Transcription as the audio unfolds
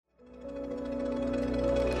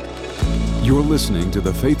You're listening to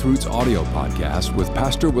the Faith Roots audio podcast with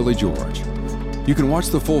Pastor Willie George. You can watch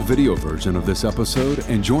the full video version of this episode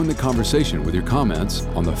and join the conversation with your comments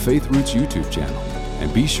on the Faith Roots YouTube channel.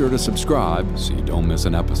 And be sure to subscribe so you don't miss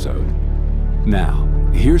an episode. Now,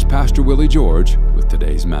 here's Pastor Willie George with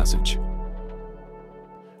today's message.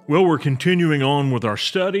 Well, we're continuing on with our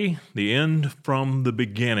study, The End from the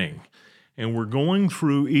Beginning. And we're going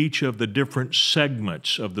through each of the different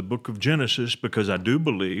segments of the book of Genesis because I do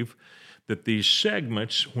believe that these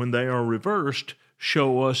segments, when they are reversed,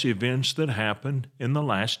 show us events that happened in the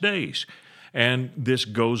last days. And this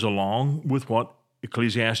goes along with what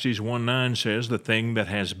Ecclesiastes 1:9 says, the thing that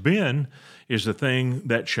has been is the thing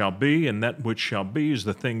that shall be, and that which shall be is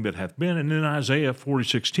the thing that hath been. And then Isaiah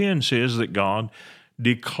 46:10 says that God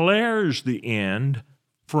declares the end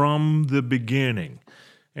from the beginning.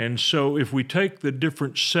 And so if we take the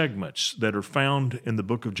different segments that are found in the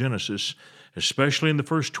book of Genesis, especially in the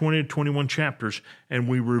first 20 to 21 chapters, and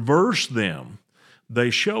we reverse them, they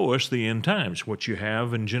show us the end times. What you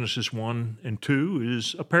have in Genesis 1 and 2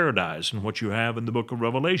 is a paradise, and what you have in the book of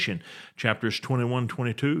Revelation, chapters 21,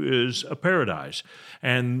 22, is a paradise.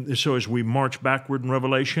 And so as we march backward in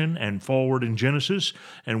Revelation and forward in Genesis,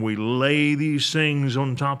 and we lay these things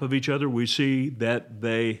on top of each other, we see that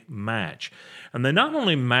they match. And they not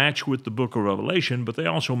only match with the book of Revelation, but they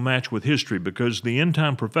also match with history, because the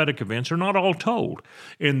end-time prophetic events are not all told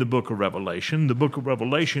in the book of Revelation. The book of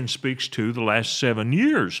Revelation speaks to the last 7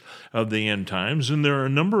 years of the end times, and there are a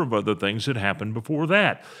number of other things that happened before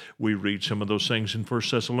that. We read some of those things in 1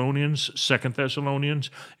 Thessalonians, 2 Thessalonians,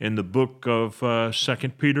 in the book of 2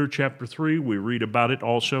 Peter chapter 3. We read about it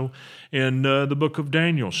also in the book of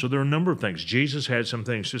Daniel. So there are a number of things. Jesus had some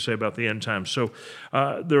things to say about the end times. So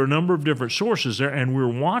there are a number of different sources there, and we're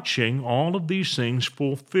watching all of these things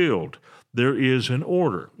fulfilled. There is an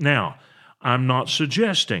order. Now, I'm not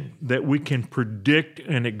suggesting that we can predict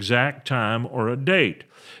an exact time or a date,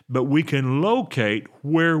 but we can locate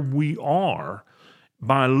where we are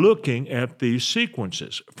by looking at these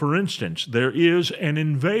sequences. For instance, there is an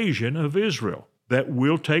invasion of Israel that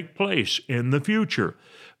will take place in the future,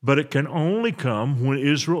 but it can only come when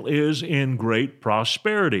Israel is in great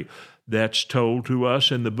prosperity. That's told to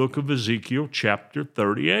us in the book of Ezekiel, chapter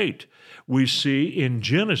 38. We see in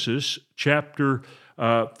Genesis, chapter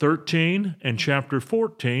 13 and chapter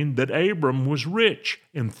 14, that Abram was rich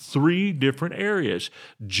in 3 different areas,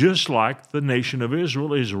 just like the nation of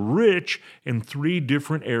Israel is rich in 3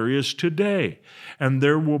 different areas today. And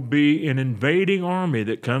there will be an invading army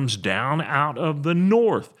that comes down out of the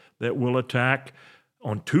north that will attack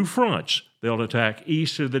on 2 fronts. They'll attack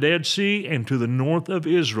east of the Dead Sea and to the north of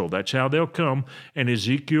Israel. That's how they'll come. And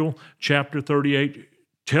Ezekiel chapter 38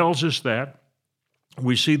 tells us that.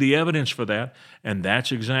 We see the evidence for that, and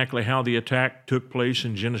that's exactly how the attack took place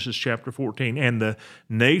in Genesis chapter 14. And the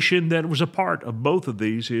nation that was a part of both of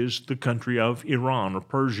these is the country of Iran or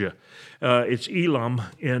Persia. It's Elam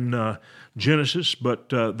in Genesis, but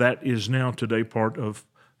that is now today part of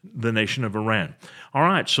the nation of Iran. All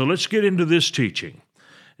right, so let's get into this teaching.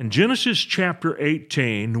 In Genesis chapter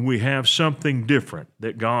 18, we have something different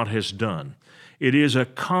that God has done. It is a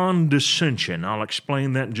condescension. I'll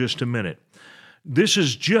explain that in just a minute. This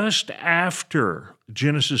is just after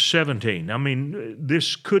Genesis 17. I mean,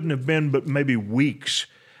 this couldn't have been but maybe weeks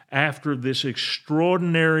after this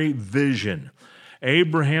extraordinary vision.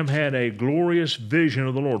 Abraham had a glorious vision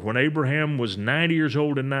of the Lord. When Abraham was 90 years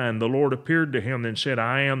old and 9, the Lord appeared to him and said,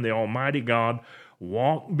 I am the Almighty God.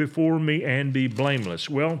 Walk before me and be blameless.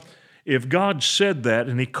 Well, if God said that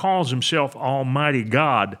and he calls himself Almighty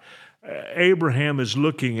God, Abraham is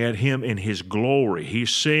looking at him in his glory.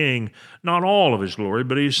 He's seeing not all of his glory,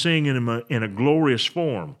 but he's seeing him in a glorious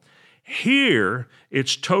form. Here,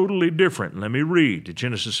 it's totally different. Let me read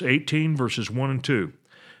Genesis 18, verses 1 and 2.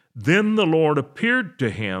 Then the Lord appeared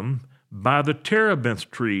to him by the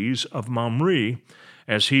terebinth trees of Mamre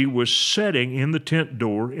as he was sitting in the tent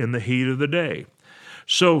door in the heat of the day.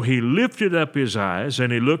 So he lifted up his eyes,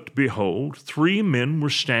 and he looked, behold, 3 men were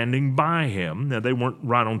standing by him. Now, they weren't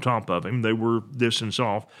right on top of him. They were distance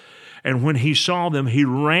off. And when he saw them, he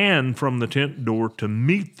ran from the tent door to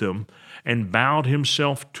meet them and bowed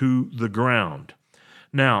himself to the ground.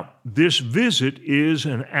 Now, this visit is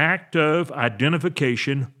an act of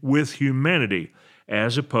identification with humanity,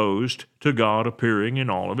 as opposed to God appearing in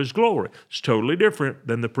all of his glory. It's totally different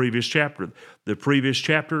than the previous chapter. The previous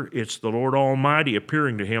chapter, it's the Lord Almighty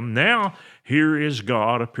appearing to him. Now, here is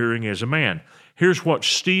God appearing as a man. Here's what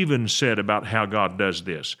Stephen said about how God does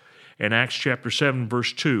this. in Acts chapter 7,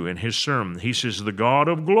 verse 2, in his sermon. He says, the God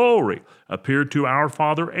of glory appeared to our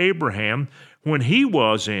father Abraham when he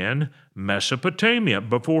was in Mesopotamia,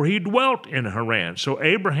 before he dwelt in Haran. So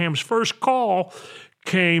Abraham's first call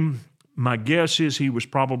came, my guess is he was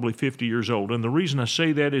probably 50 years old. And the reason I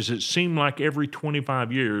say that is it seemed like every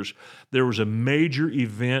 25 years there was a major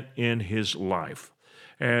event in his life.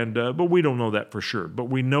 But we don't know that for sure. But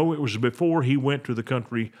we know it was before he went to the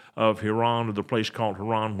country of Haran, or the place called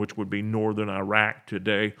Haran, which would be northern Iraq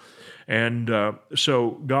today. And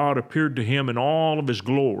so God appeared to him in all of his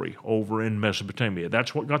glory over in Mesopotamia.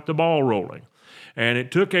 That's what got the ball rolling. And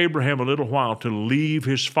it took Abraham a little while to leave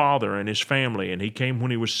his father and his family, and he came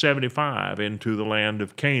when he was 75 into the land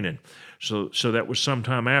of Canaan. So that was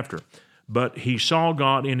sometime after. But he saw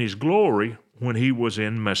God in his glory when he was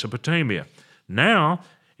in Mesopotamia. Now,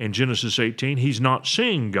 in Genesis 18, he's not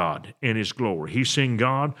seeing God in his glory. He's seeing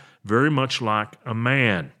God very much like a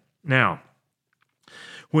man. Now,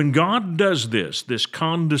 when God does this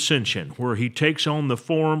condescension, where he takes on the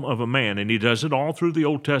form of a man, and he does it all through the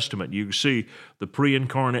Old Testament, you see the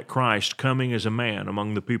pre-incarnate Christ coming as a man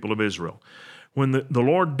among the people of Israel. When the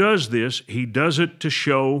Lord does this, he does it to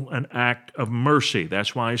show an act of mercy.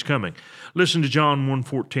 That's why he's coming. Listen to John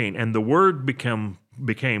 1:14, and the Word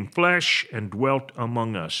became flesh and dwelt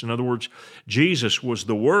among us. In other words, Jesus was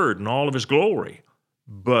the Word in all of his glory,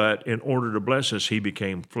 but in order to bless us, he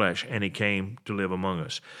became flesh, and he came to live among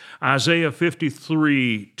us. Isaiah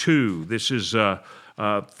 53:2, this is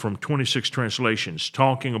from 26 translations,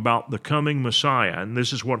 talking about the coming Messiah, and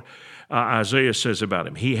this is what Isaiah says about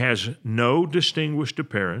him. He has no distinguished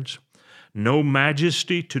appearance, no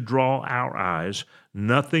majesty to draw our eyes,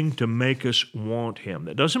 nothing to make us want him.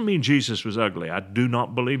 That doesn't mean Jesus was ugly. I do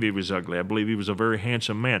not believe he was ugly. I believe he was a very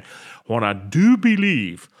handsome man. What I do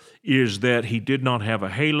believe is that he did not have a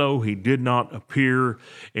halo. He did not appear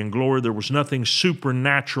in glory. There was nothing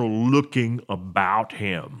supernatural looking about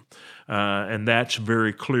him. And that's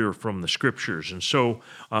very clear from the Scriptures. And so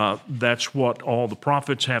that's what all the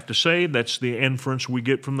prophets have to say. That's the inference we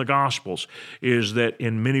get from the Gospels, is that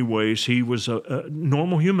in many ways he was a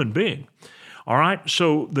normal human being. All right,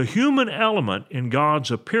 so the human element in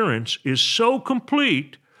God's appearance is so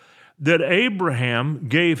complete that Abraham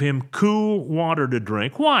gave him cool water to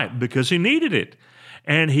drink. Why? Because he needed it.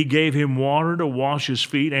 And he gave him water to wash his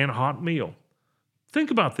feet and a hot meal.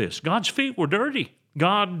 Think about this. God's feet were dirty.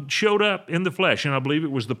 God showed up in the flesh, and I believe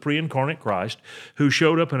it was the pre-incarnate Christ who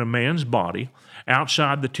showed up in a man's body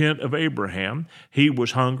outside the tent of Abraham. He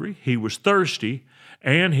was hungry, he was thirsty,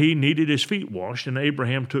 and he needed his feet washed, and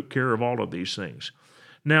Abraham took care of all of these things.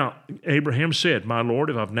 Now, Abraham said, "My Lord,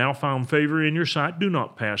 if I've now found favor in your sight, do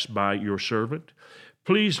not pass by your servant.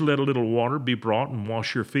 Please let a little water be brought and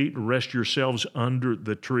wash your feet and rest yourselves under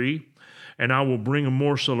the tree. And I will bring a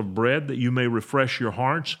morsel of bread that you may refresh your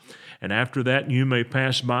hearts. And after that you may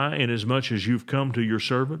pass by, inasmuch as you've come to your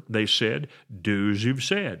servant." They said, "Do as you've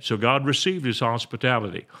said." So God received his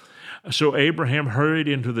hospitality. So Abraham hurried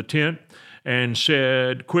into the tent and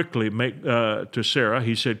said, "Quickly make to Sarah,"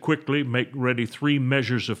 he said, "Quickly make ready 3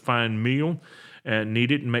 measures of fine meal, and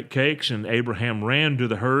knead it and make cakes." And Abraham ran to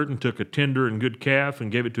the herd and took a tender and good calf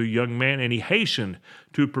and gave it to a young man, and he hastened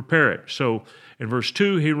to prepare it. So in verse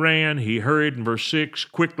 2, he ran, he hurried. In verse 6,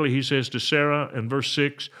 quickly, he says to Sarah. In verse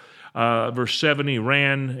 6, verse 7, he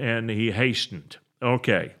ran and he hastened.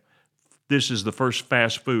 Okay, this is the first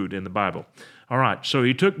fast food in the Bible. All right, so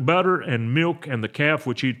he took butter and milk and the calf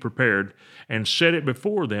which he'd prepared and set it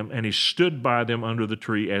before them, and he stood by them under the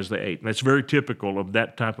tree as they ate. And that's very typical of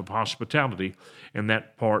that type of hospitality in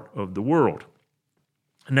that part of the world.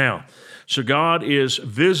 Now, so God is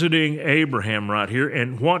visiting Abraham right here,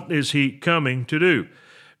 and what is he coming to do?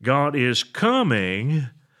 God is coming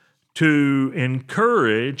to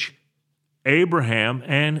encourage Abraham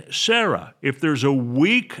and Sarah. If there's a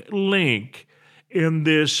weak link in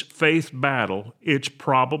this faith battle, it's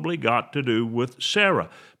probably got to do with Sarah,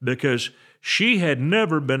 because she had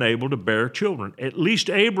never been able to bear children. At least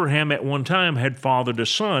Abraham at one time had fathered a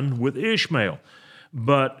son with Ishmael.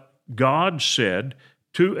 But God said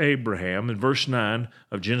to Abraham in verse 9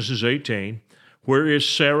 of Genesis 18, "Where is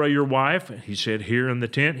Sarah your wife?" He said, "Here in the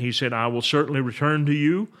tent." He said, "I will certainly return to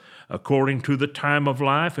you according to the time of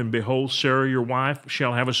life, and behold, Sarah your wife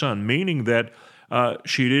shall have a son," meaning that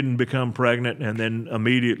she didn't become pregnant and then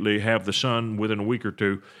immediately have the son within a week or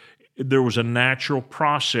two. There was a natural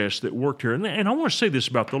process that worked here. And I want to say this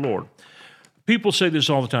about the Lord. People say this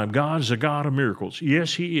all the time. God is a God of miracles.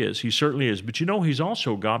 Yes, he is. He certainly is. But you know, he's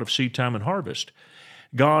also a God of seed time and harvest.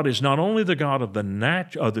 God is not only the God of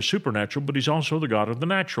the supernatural, but He's also the God of the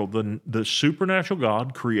natural. The supernatural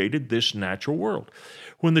God created this natural world.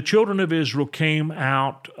 When the children of Israel came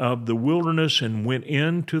out of the wilderness and went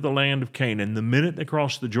into the land of Canaan, the minute they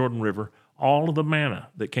crossed the Jordan River, all of the manna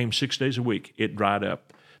that came 6 days a week, it dried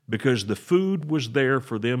up because the food was there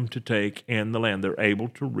for them to take in the land. They're able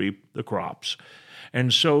to reap the crops.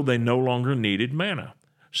 And so they no longer needed manna.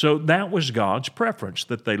 So that was God's preference,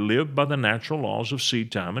 that they lived by the natural laws of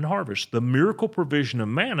seed time and harvest. The miracle provision of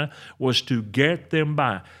manna was to get them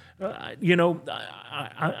by.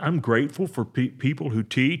 I'm grateful for people who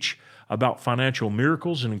teach about financial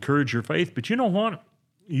miracles and encourage your faith, but you know what?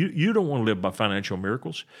 You don't want to live by financial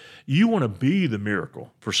miracles. You want to be the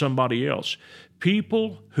miracle for somebody else.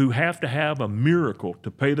 People who have to have a miracle to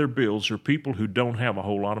pay their bills are people who don't have a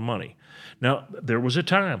whole lot of money. Now, there was a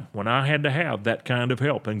time when I had to have that kind of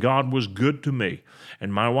help, and God was good to me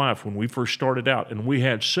and my wife when we first started out, and we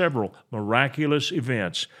had several miraculous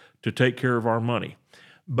events to take care of our money.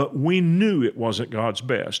 But we knew it wasn't God's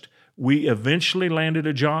best. We eventually landed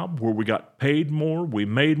a job where we got paid more, we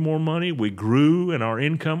made more money, we grew in our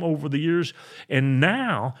income over the years, and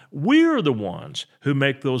now we're the ones who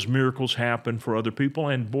make those miracles happen for other people,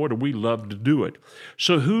 and boy, do we love to do it.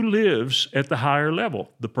 So who lives at the higher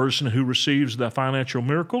level? The person who receives the financial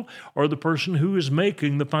miracle or the person who is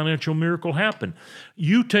making the financial miracle happen?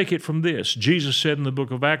 You take it from this. Jesus said in the book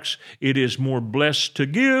of Acts, it is more blessed to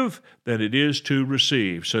give than it is to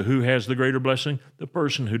receive. So who has the greater blessing? The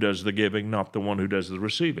person who does the giving, not the one who does the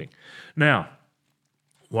receiving. Now,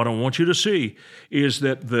 what I want you to see is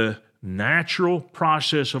that the natural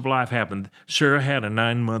process of life happened. Sarah had a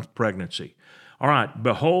 9-month pregnancy. All right,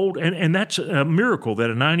 behold, and that's a miracle that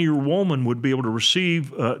a 9-year-old woman would be able to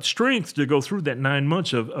receive strength to go through that 9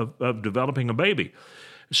 months of developing a baby.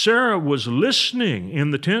 Sarah was listening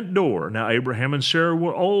in the tent door. Now, Abraham and Sarah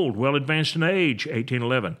were old, well advanced in age,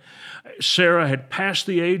 1811. Sarah had passed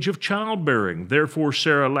the age of childbearing. Therefore,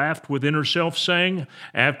 Sarah laughed within herself, saying,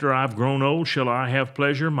 after I've grown old, shall I have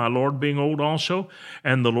pleasure, my Lord being old also?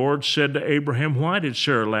 And the Lord said to Abraham, why did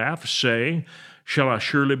Sarah laugh, saying, shall I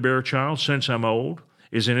surely bear a child since I'm old?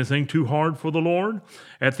 Is anything too hard for the Lord?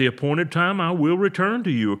 At the appointed time I will return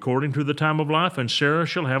to you according to the time of life, and Sarah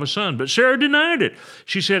shall have a son. But Sarah denied it.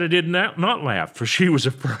 She said, I did not laugh, for she was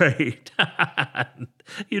afraid.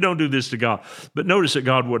 You don't do this to God. But notice that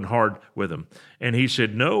God wasn't hard with him. And he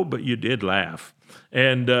said, no, but you did laugh.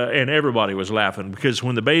 And everybody was laughing, because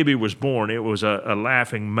when the baby was born, it was a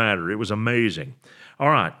laughing matter. It was amazing. All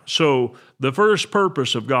right, so the first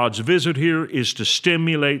purpose of God's visit here is to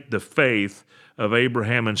stimulate the faith of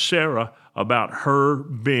Abraham and Sarah about her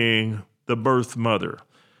being the birth mother.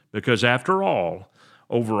 Because after all,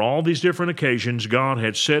 over all these different occasions, God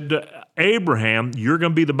had said to Abraham, you're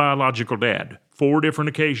going to be the biological dad. 4 different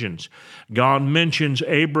occasions. God mentions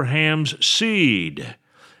Abraham's seed,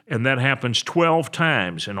 and that happens 12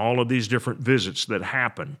 times in all of these different visits that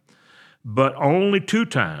happen. But only 2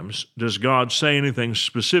 times does God say anything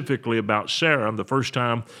specifically about Sarah. The first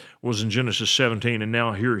time was in Genesis 17, and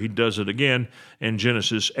now here he does it again in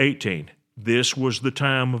Genesis 18. This was the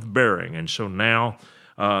time of bearing, and so now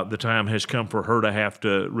the time has come for her to have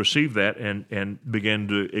to receive that and begin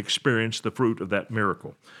to experience the fruit of that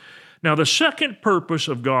miracle. Now, the second purpose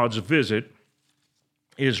of God's visit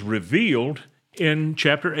is revealed in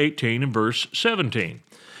chapter 18 and verse 17.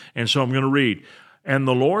 And so I'm going to read, and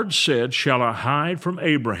the Lord said, shall I hide from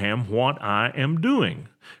Abraham what I am doing?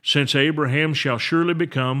 Since Abraham shall surely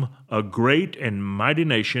become a great and mighty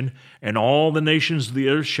nation, and all the nations of the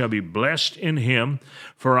earth shall be blessed in him.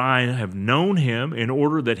 For I have known him in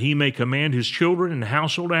order that he may command his children and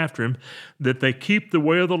household after him, that they keep the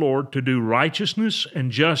way of the Lord to do righteousness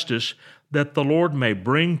and justice, that the Lord may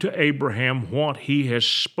bring to Abraham what he has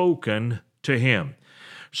spoken to him.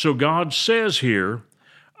 So God says here,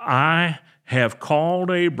 I have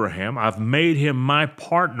called Abraham, I've made him my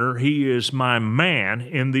partner, he is my man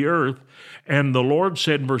in the earth. And the Lord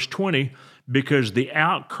said in verse 20, because the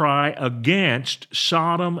outcry against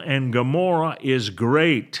Sodom and Gomorrah is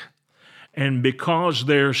great, and because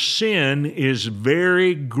their sin is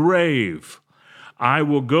very grave, I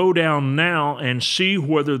will go down now and see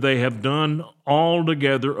whether they have done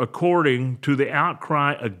altogether according to the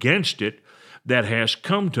outcry against it that has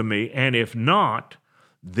come to me, and if not,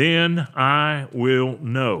 then I will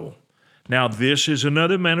know. Now, this is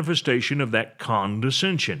another manifestation of that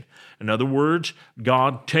condescension. In other words,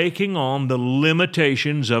 God taking on the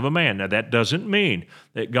limitations of a man. Now, that doesn't mean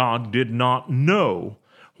that God did not know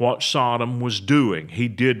what Sodom was doing. He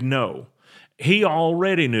did know. He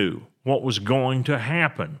already knew what was going to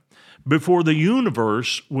happen. Before the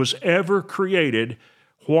universe was ever created,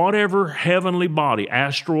 whatever heavenly body,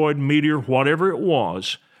 asteroid, meteor, whatever it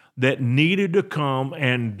was, that needed to come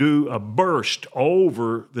and do a burst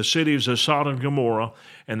over the cities of Sodom and Gomorrah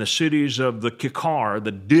and the cities of the Kikar,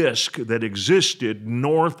 the disk that existed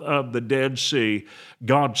north of the Dead Sea.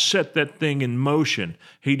 God set that thing in motion.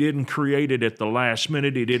 He didn't create it at the last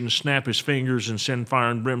minute. He didn't snap his fingers and send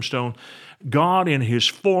fire and brimstone. God, in his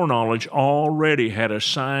foreknowledge, already had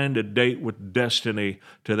assigned a date with destiny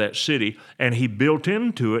to that city, and he built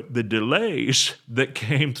into it the delays that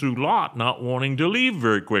came through Lot not wanting to leave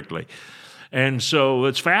very quickly. And so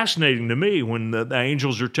it's fascinating to me when the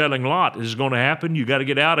angels are telling Lot, this is going to happen, you got to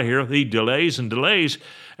get out of here. He delays and delays,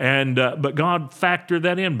 but God factored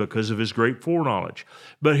that in because of his great foreknowledge.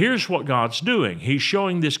 But here's what God's doing. He's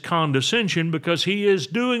showing this condescension because he is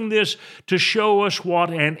doing this to show us what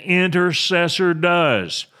an intercessor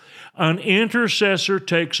does. An intercessor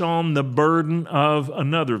takes on the burden of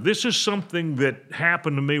another. This is something that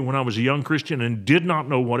happened to me when I was a young Christian and did not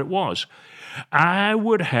know what it was. I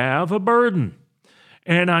would have a burden,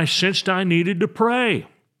 and I sensed I needed to pray.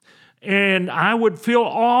 And I would feel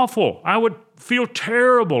awful. I would feel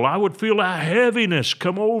terrible. I would feel a heaviness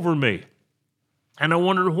come over me. And I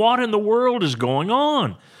wondered, what in the world is going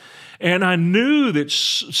on? And I knew that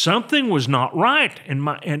something was not right.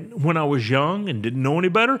 And when I was young and didn't know any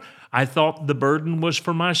better, I thought the burden was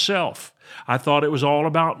for myself. I thought it was all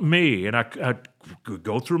about me. And I could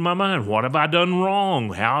go through my mind, what have I done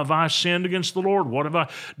wrong? How have I sinned against the Lord? What have I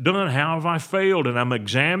done? How have I failed? And I'm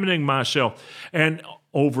examining myself. And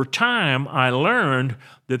over time, I learned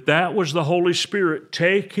that that was the Holy Spirit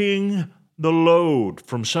taking the load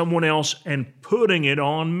from someone else and putting it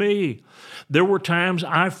on me. There were times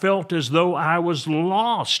I felt as though I was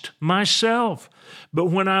lost myself. But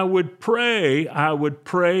when I would pray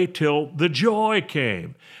till the joy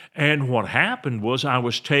came. And what happened was I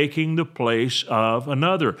was taking the place of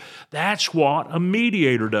another. That's what a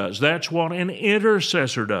mediator does. That's what an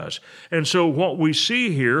intercessor does. And so what we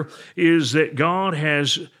see here is that God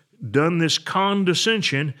has done this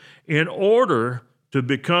condescension in order to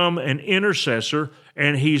become an intercessor,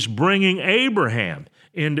 and he's bringing Abraham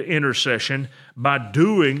into intercession by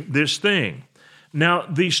doing this thing. Now,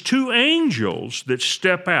 these two angels that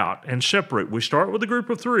step out and separate, we start with a group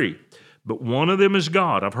of three, but one of them is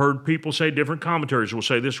God. I've heard people say, different commentaries will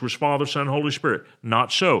say this was Father, Son, Holy Spirit.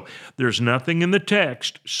 Not so. There's nothing in the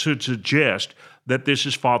text to suggest that this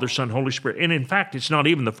is Father, Son, Holy Spirit. And in fact, it's not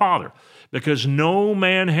even the Father, because no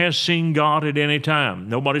man has seen God at any time.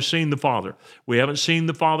 Nobody's seen the Father. We haven't seen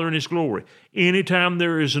the Father in his glory. Anytime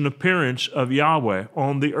there is an appearance of Yahweh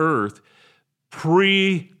on the earth,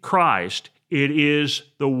 pre-Christ, it is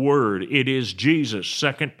the Word. It is Jesus,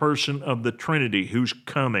 second person of the Trinity, who's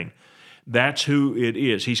coming. That's who it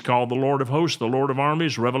is. He's called the Lord of hosts, the Lord of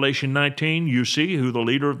armies. Revelation 19, you see who the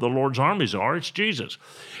leader of the Lord's armies are. It's Jesus.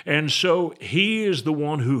 And so he is the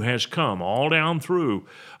one who has come all down through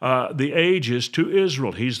the ages to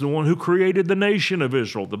Israel. He's the one who created the nation of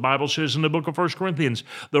Israel. The Bible says in the book of 1 Corinthians,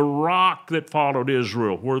 the rock that followed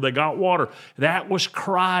Israel, where they got water, that was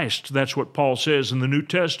Christ. That's what Paul says in the New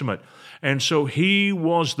Testament. And so he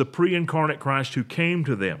was the pre-incarnate Christ who came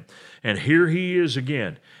to them. And here he is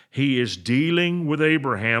again. He is dealing with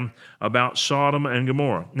Abraham about Sodom and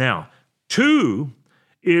Gomorrah. Now, 2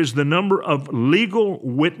 is the number of legal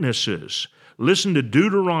witnesses. Listen to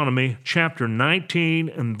Deuteronomy chapter 19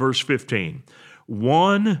 and verse 15.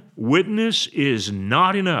 1 witness is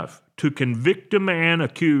not enough to convict a man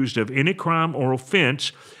accused of any crime or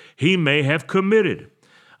offense he may have committed.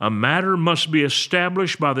 A matter must be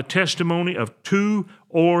established by the testimony of 2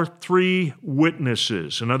 or 3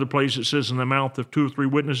 witnesses. Another place it says, in the mouth of 2 or 3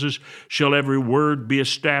 witnesses shall every word be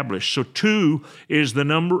established. So 2 is the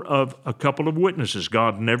number of a couple of witnesses.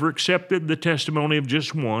 God never accepted the testimony of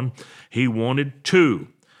just 1. He wanted 2.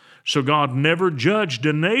 So God never judged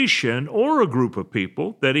a nation or a group of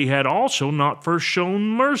people that he had also not first shown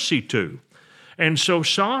mercy to. And so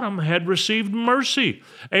Sodom had received mercy.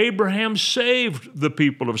 Abraham saved the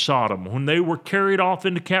people of Sodom when they were carried off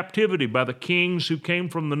into captivity by the kings who came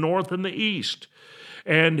from the north and the east.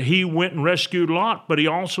 And he went and rescued Lot, but he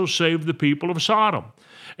also saved the people of Sodom.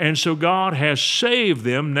 And so God has saved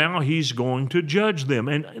them. Now he's going to judge them.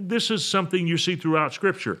 And this is something you see throughout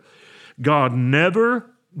Scripture. God never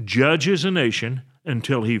judges a nation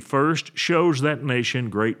until he first shows that nation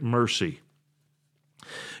great mercy.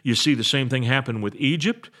 You see the same thing happen with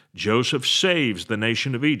Egypt. Joseph saves the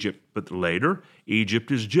nation of Egypt, but later Egypt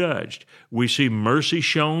is judged. We see mercy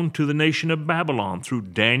shown to the nation of Babylon through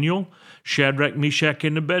Daniel, Shadrach, Meshach,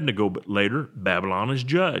 and Abednego, but later Babylon is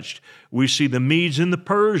judged. We see the Medes and the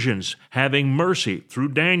Persians having mercy through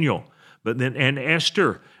Daniel, But then, and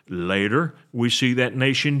Esther, later we see that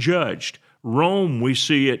nation judged. Rome, we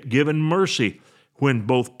see it given mercy when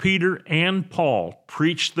both Peter and Paul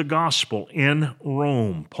preached the gospel in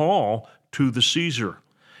Rome. Paul to the Caesar.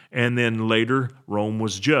 And then later, Rome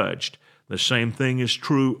was judged. The same thing is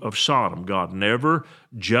true of Sodom. God never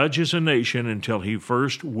judges a nation until he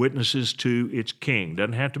first witnesses to its king.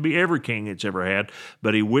 Doesn't have to be every king it's ever had,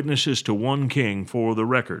 but he witnesses to one king for the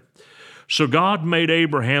record. So God made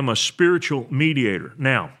Abraham a spiritual mediator.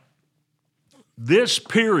 Now, this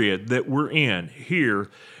period that we're in here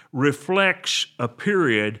reflects a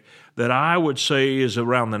period that I would say is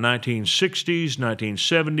around the 1960s,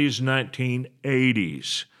 1970s,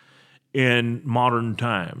 1980s in modern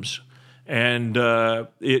times. And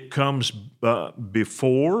it comes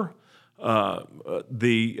before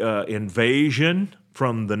the invasion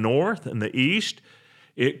from the north and the east.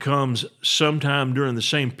 It comes sometime during the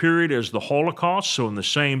same period as the Holocaust, so in the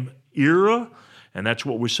same era, and that's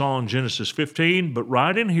what we saw in Genesis 15. But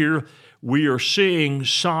right in here, we are seeing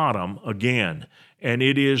Sodom again, and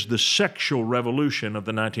it is the sexual revolution of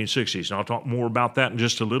the 1960s. And I'll talk more about that in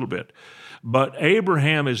just a little bit. But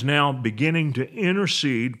Abraham is now beginning to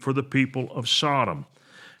intercede for the people of Sodom,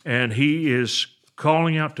 and he is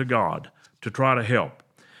calling out to God to try to help.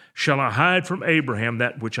 Shall I hide from Abraham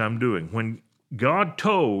that which I'm doing? When God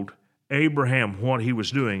told Abraham what he was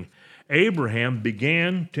doing, Abraham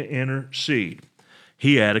began to intercede.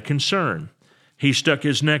 He had a concern. He stuck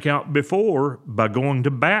his neck out before by going to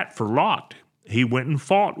bat for Lot. He went and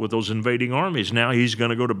fought with those invading armies. Now he's going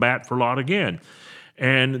to go to bat for Lot again.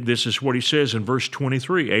 And this is what he says in verse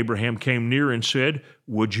 23. Abraham came near and said,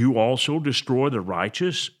 would you also destroy the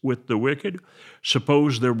righteous with the wicked?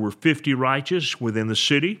 Suppose there were 50 righteous within the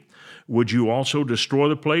city. Would you also destroy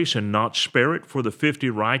the place and not spare it for the 50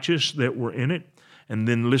 righteous that were in it? And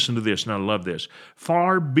then listen to this, and I love this.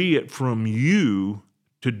 Far be it from you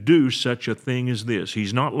to do such a thing as this.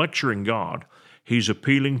 He's not lecturing God. He's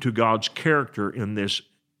appealing to God's character in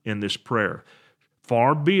this prayer.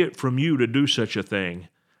 Far be it from you to do such a thing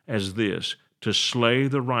as this, to slay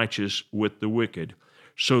the righteous with the wicked,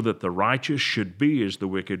 so that the righteous should be as the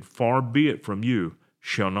wicked. Far be it from you.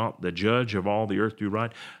 Shall not the judge of all the earth do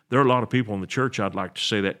right? There are a lot of people in the church I'd like to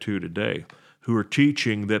say that to today who are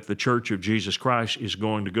teaching that the church of Jesus Christ is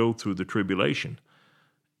going to go through the tribulation.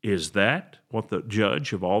 Is that what the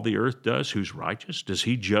judge of all the earth does, who's righteous? Does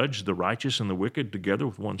he judge the righteous and the wicked together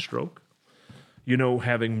with one stroke? You know,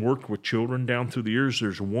 having worked with children down through the years,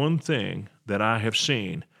 there's one thing that I have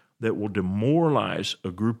seen that will demoralize a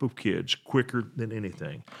group of kids quicker than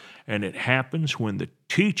anything. And it happens when the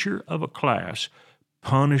teacher of a class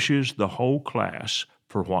punishes the whole class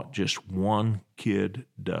for what just one kid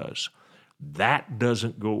does. That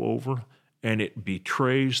doesn't go over, and it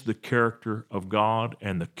betrays the character of God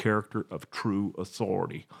and the character of true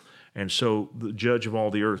authority. And so the judge of all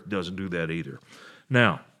the earth doesn't do that either.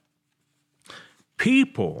 Now,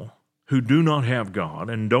 people who do not have God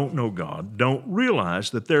and don't know God don't realize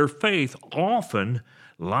that their faith often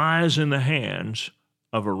lies in the hands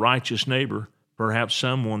of a righteous neighbor, perhaps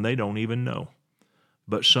someone they don't even know,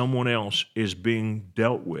 but someone else is being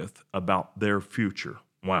dealt with about their future.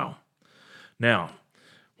 Wow. Now,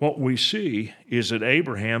 what we see is that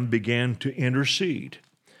Abraham began to intercede,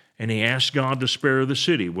 and he asked God to spare the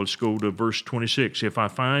city. Let's go to verse 26. If I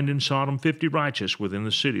find in Sodom 50 righteous within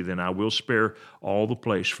the city, then I will spare all the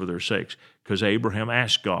place for their sakes. Because Abraham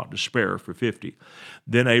asked God to spare for 50.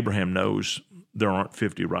 Then Abraham knows there aren't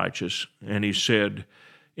 50 righteous, and he said,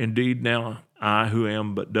 indeed, now I who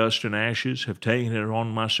am but dust and ashes have taken it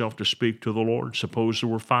on myself to speak to the Lord. Suppose there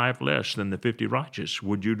were 5 less than the 50 righteous.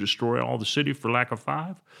 Would you destroy all the city for lack of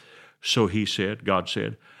 5? So he said, God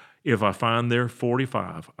said, if I find there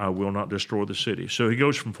 45, I will not destroy the city. So he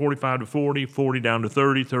goes from 45 to 40, 40 down to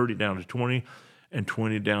 30, 30 down to 20, and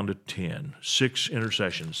 20 down to 10. 6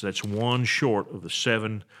 intercessions. That's 1 short of the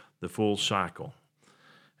 7, the full cycle.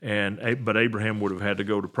 But Abraham would have had to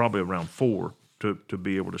go to probably around 4 to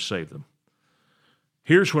be able to save them.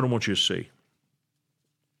 Here's what I want you to see.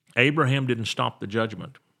 Abraham didn't stop the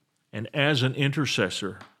judgment. And as an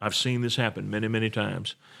intercessor, I've seen this happen many, many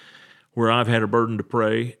times, where I've had a burden to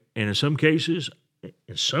pray, and in some cases,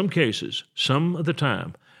 some of the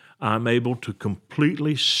time, I'm able to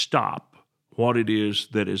completely stop what it is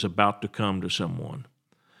that is about to come to someone.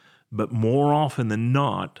 But more often than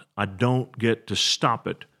not, I don't get to stop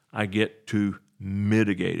it. I get to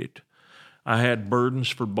mitigate it. I had burdens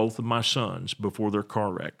for both of my sons before their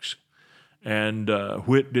car wrecks. And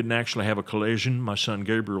Whit didn't actually have a collision. My son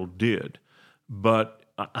Gabriel did. But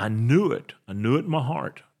I knew it. I knew it in my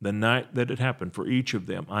heart the night that it happened for each of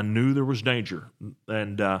them. I knew there was danger,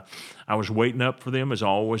 and I was waiting up for them, as I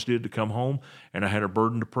always did, to come home, and I had a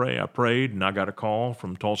burden to pray. I prayed, and I got a call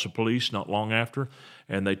from Tulsa Police not long after,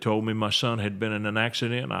 and they told me my son had been in an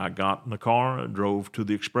accident. I got in the car and drove to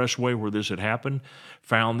the expressway where this had happened,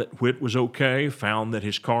 found that Whit was okay, found that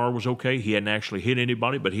his car was okay. He hadn't actually hit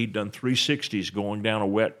anybody, but he'd done 360s going down a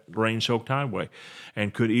wet, rain-soaked highway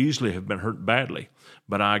and could easily have been hurt badly.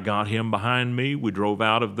 But I got him behind me. We drove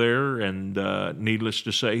out of there, and needless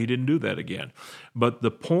to say, he didn't do that again. But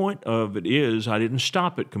the point of it is, I didn't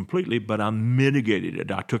stop it completely, but I mitigated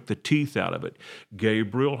it. I took the teeth out of it.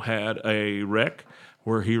 Gabriel had a wreck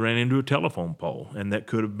where he ran into a telephone pole, and that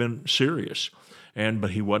could have been serious. But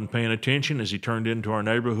he wasn't paying attention as he turned into our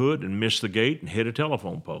neighborhood and missed the gate and hit a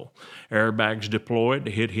telephone pole. Airbags deployed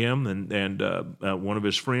to hit him and one of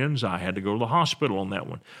his friends. I had to go to the hospital on that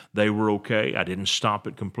one. They were okay. I didn't stop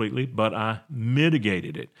it completely, but I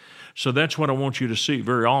mitigated it. So that's what I want you to see.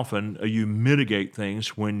 Very often, you mitigate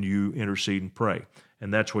things when you intercede and pray.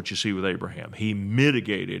 And that's what you see with Abraham. He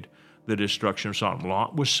mitigated the destruction of Sodom.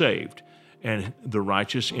 Lot was saved, and the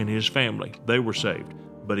righteous in his family, they were saved.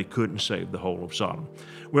 But he couldn't save the whole of Sodom.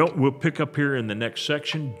 Well, we'll pick up here in the next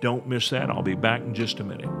section. Don't miss that. I'll be back in just a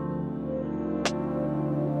minute.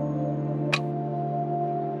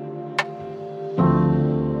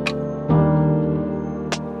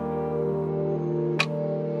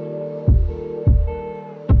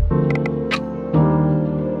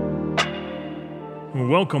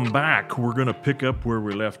 Welcome back. We're going to pick up where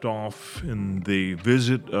we left off in the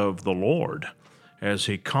visit of the Lord, as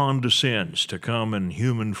he condescends to come in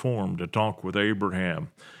human form to talk with Abraham.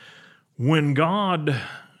 When God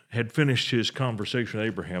had finished his conversation with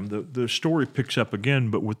Abraham, the story picks up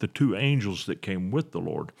again, but with the two angels that came with the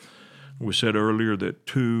Lord. We said earlier that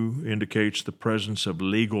two indicates the presence of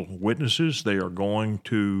legal witnesses. They are going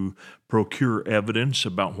to procure evidence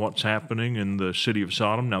about what's happening in the city of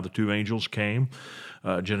Sodom. Now the two angels came,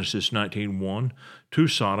 Genesis 19:1, to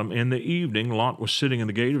Sodom. In the evening, Lot was sitting in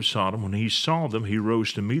the gate of Sodom. When he saw them, he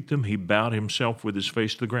rose to meet them. He bowed himself with his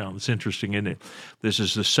face to the ground. It's interesting, isn't it? This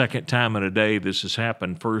is the second time in a day this has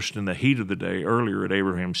happened. First in the heat of the day, earlier at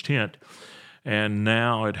Abraham's tent. And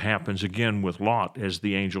now it happens again with Lot as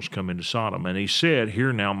the angels come into Sodom. And he said,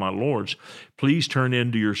 "Hear now, my lords, please turn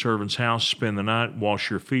into your servant's house, spend the night,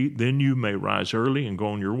 wash your feet, then you may rise early and go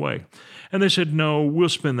on your way." And they said, "No, we'll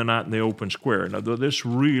spend the night in the open square." Now, this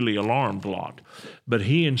really alarmed Lot, but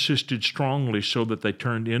he insisted strongly so that they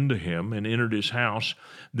turned into him and entered his house.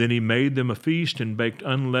 Then he made them a feast and baked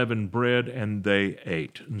unleavened bread, and they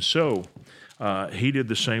ate. And so he did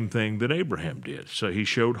the same thing that Abraham did. So he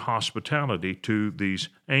showed hospitality to these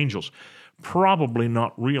angels, probably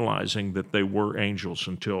not realizing that they were angels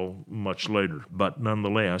until much later. But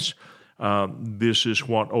nonetheless, this is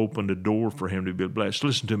what opened a door for him to be blessed.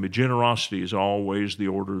 Listen to me, generosity is always the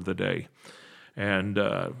order of the day. And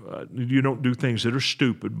you don't do things that are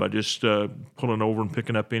stupid by just pulling over and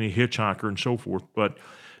picking up any hitchhiker and so forth, but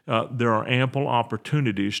there are ample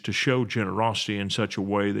opportunities to show generosity in such a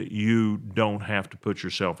way that you don't have to put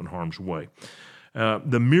yourself in harm's way.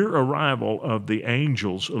 The mere arrival of the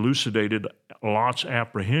angels elucidated Lot's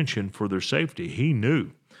apprehension for their safety. He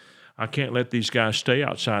knew, I can't let these guys stay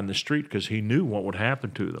outside in the street, because he knew what would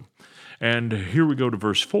happen to them. And here we go to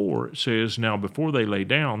verse 4. It says, "Now before they lay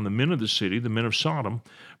down, the men of the city, the men of Sodom,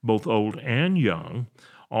 both old and young,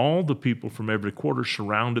 all the people from every quarter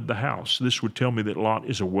surrounded the house." This would tell me that Lot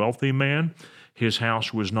is a wealthy man. His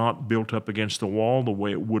house was not built up against the wall the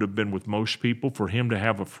way it would have been with most people. For him to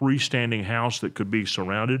have a freestanding house that could be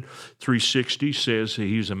surrounded 360 says that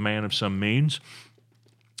he's a man of some means.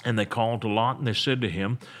 And they called to Lot, and they said to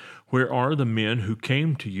him, "Where are the men who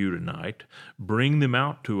came to you tonight? Bring them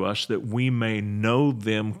out to us that we may know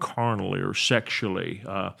them carnally," or sexually.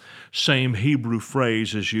 Same Hebrew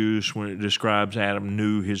phrase is used when it describes Adam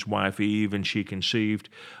knew his wife Eve and she conceived.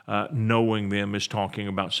 Knowing them is talking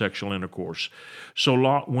about sexual intercourse. So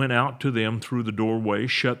Lot went out to them through the doorway,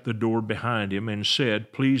 shut the door behind him, and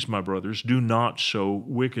said, "Please, my brothers, do not so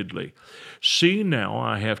wickedly. See now,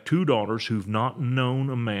 I have 2 daughters who've not known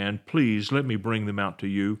a man. Please let me bring them out to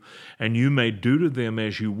you, and you may do to them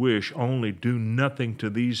as you wish, only do nothing to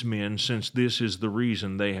these men, since this is the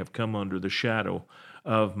reason they have come under the shadow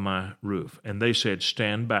of my roof." And they said,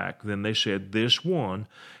 "Stand back." Then they said, "This one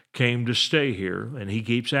came to stay here, and he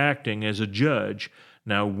keeps acting as a judge.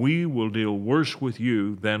 Now we will deal worse with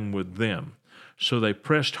you than with them." So they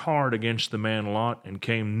pressed hard against the man Lot and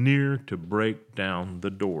came near to break down the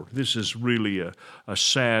door. This is really a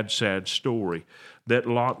sad, sad story. that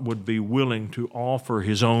Lot would be willing to offer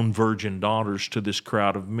his own virgin daughters to this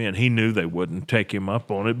crowd of men. He knew they wouldn't take him up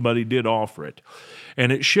on it, but he did offer it.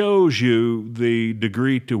 And it shows you the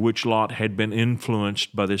degree to which Lot had been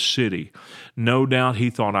influenced by this city. No doubt he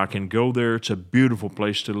thought, I can go there. It's a beautiful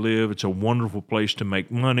place to live. It's a wonderful place to make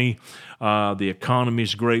money. The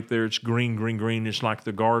economy's great there. It's green, green, green. It's like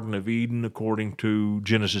the Garden of Eden, according to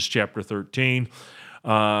Genesis chapter 13.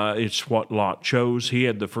 It's what Lot chose. He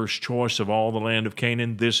had the first choice of all the land of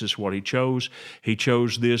Canaan. This is what he chose. He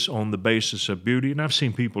chose this on the basis of beauty, and I've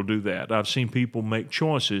seen people do that. I've seen people make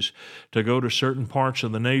choices to go to certain parts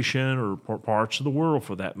of the nation or parts of the world,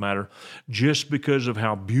 for that matter, just because of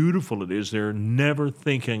how beautiful it is. They're never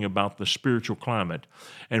thinking about the spiritual climate.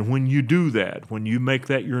 And when you do that, when you make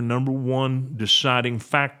that your number one deciding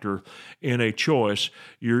factor in a choice,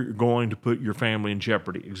 you're going to put your family in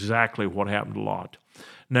jeopardy. Exactly what happened to Lot.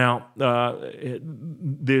 Now,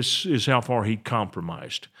 this is how far he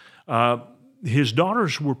compromised. His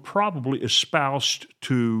daughters were probably espoused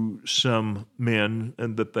to some men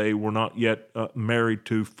and that they were not yet married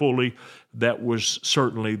to fully. That was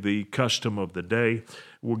certainly the custom of the day.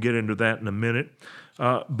 We'll get into that in a minute.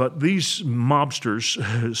 But these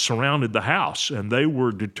mobsters surrounded the house, and they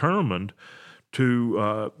were determined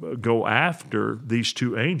to go after these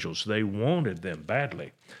two angels. They wanted them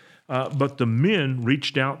badly. But the men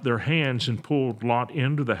reached out their hands and pulled Lot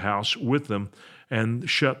into the house with them and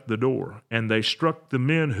shut the door. And they struck the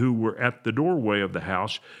men who were at the doorway of the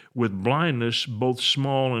house with blindness, both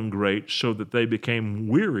small and great, so that they became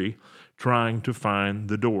weary trying to find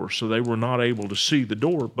the door. So they were not able to see the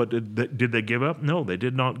door, but did they give up? No, they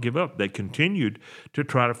did not give up. They continued to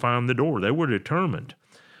try to find the door. They were determined.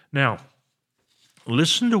 Now,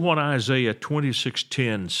 listen to what Isaiah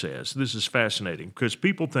 26:10 says. This is fascinating because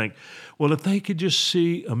people think, well, if they could just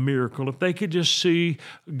see a miracle, if they could just see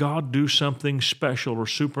God do something special or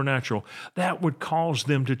supernatural, that would cause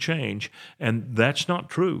them to change. And that's not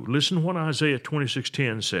true. Listen to what Isaiah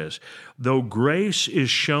 26:10 says. Though grace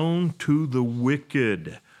is shown to the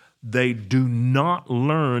wicked, they do not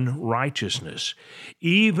learn righteousness.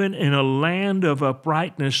 Even in a land of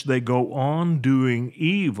uprightness, they go on doing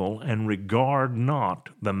evil and regard not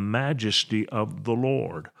the majesty of the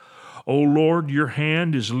Lord. O Lord, your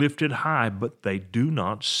hand is lifted high, but they do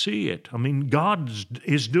not see it. I mean, God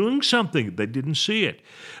is doing something. They didn't see it.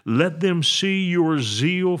 Let them see your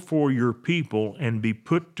zeal for your people and be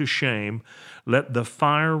put to shame. Let the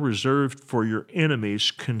fire reserved for your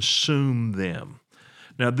enemies consume them.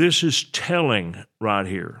 Now, this is telling right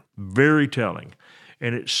here, very telling,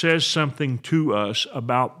 and it says something to us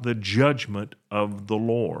about the judgment of the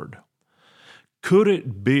Lord. Could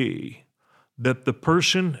it be that the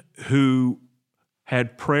person who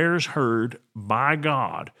had prayers heard by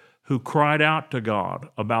God, who cried out to God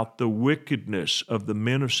about the wickedness of the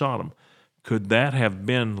men of Sodom, could that have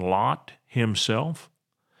been Lot himself?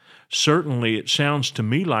 Certainly, it sounds to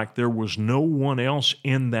me like there was no one else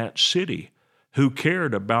in that city who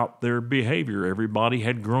cared about their behavior. Everybody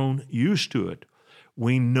had grown used to it.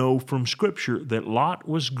 We know from Scripture that Lot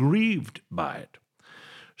was grieved by it.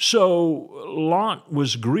 So Lot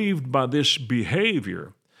was grieved by this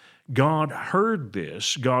behavior. God heard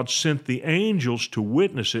this. God sent the angels to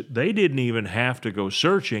witness it. They didn't even have to go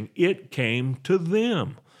searching. It came to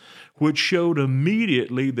them, which showed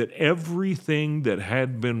immediately that everything that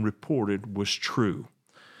had been reported was true.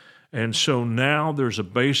 And so now there's a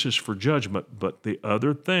basis for judgment. But the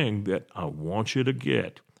other thing that I want you to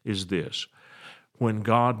get is this. When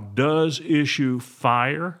God does issue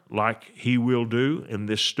fire, like he will do in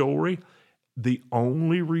this story, the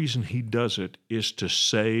only reason he does it is to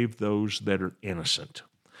save those that are innocent.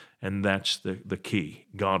 And that's the key.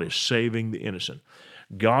 God is saving the innocent.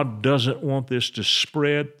 God doesn't want this to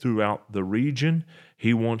spread throughout the region.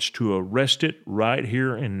 He wants to arrest it right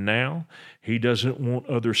here and now. He doesn't want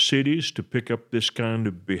other cities to pick up this kind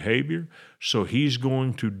of behavior. So he's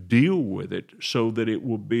going to deal with it so that it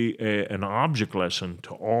will be an object lesson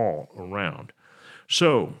to all around.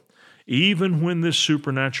 So even when this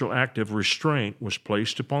supernatural act of restraint was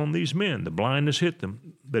placed upon these men, the blindness hit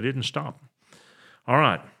them, they didn't stop. All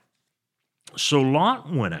right. So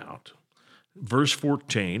Lot went out, verse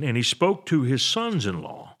 14, and he spoke to his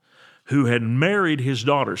sons-in-law, who had married his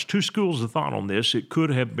daughters. Two schools of thought on this. It could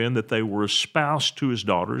have been that they were espoused to his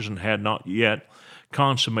daughters and had not yet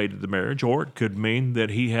consummated the marriage, or it could mean that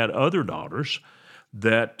he had other daughters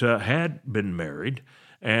that had been married,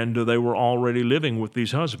 and they were already living with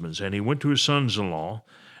these husbands. And he went to his sons-in-law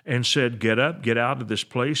and said, "Get up, get out of this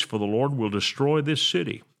place, for the Lord will destroy this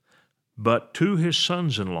city." But to his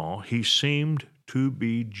sons-in-law he seemed to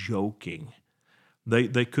be joking.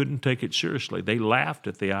 They couldn't take it seriously. They laughed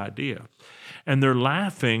at the idea. And they're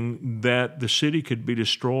laughing that the city could be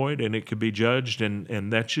destroyed and it could be judged,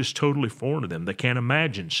 and that's just totally foreign to them. They can't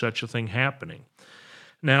imagine such a thing happening.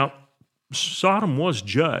 Now, Sodom was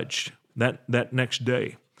judged that next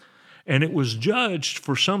day, and it was judged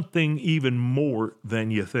for something even more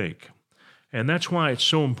than you think. And that's why it's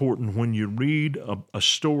so important when you read a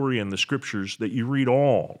story in the Scriptures that you read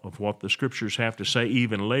all of what the Scriptures have to say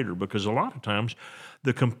even later, because a lot of times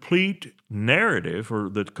the complete narrative or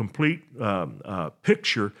the complete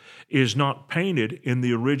picture is not painted in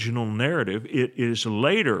the original narrative. It is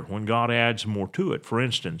later when God adds more to it. For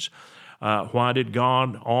instance, why did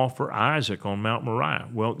God offer Isaac on Mount Moriah?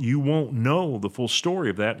 Well, you won't know the full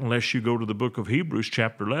story of that unless you go to the book of Hebrews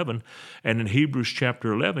chapter 11. And in Hebrews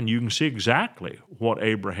chapter 11, you can see exactly what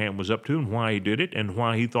Abraham was up to and why he did it and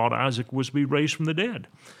why he thought Isaac was to be raised from the dead.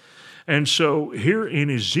 And so here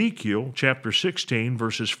in Ezekiel chapter 16,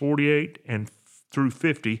 verses 48 and through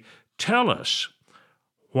 50, tell us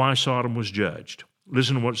why Sodom was judged.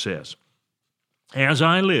 Listen to what it says. As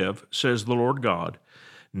I live, says the Lord God,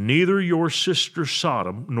 neither your sister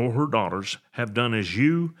Sodom nor her daughters have done as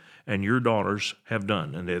you and your daughters have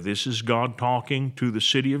done. And this is God talking to the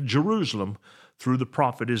city of Jerusalem through the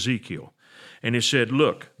prophet Ezekiel. And he said,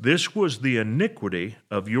 look, this was the iniquity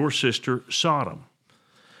of your sister Sodom.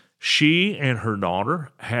 She and her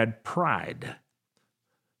daughter had pride.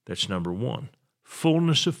 That's number one.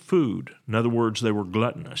 Fullness of food. In other words, they were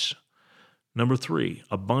gluttonous. Number three,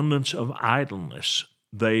 abundance of idleness.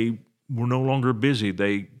 They were no longer busy.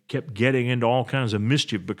 They kept getting into all kinds of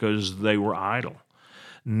mischief because they were idle.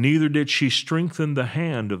 Neither did she strengthen the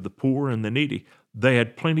hand of the poor and the needy. They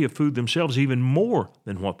had plenty of food themselves, even more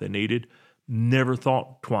than what they needed, never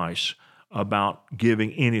thought twice about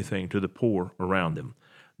giving anything to the poor around them.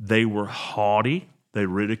 They were haughty. They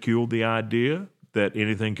ridiculed the idea that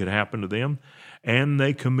anything could happen to them, and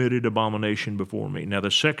they committed abomination before me. Now,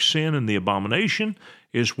 the sex sin and the abomination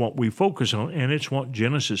is what we focus on, and it's what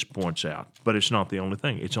Genesis points out. But it's not the only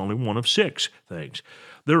thing. It's only one of 6 things.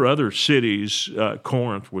 There are other cities.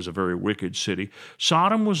 Corinth was a very wicked city.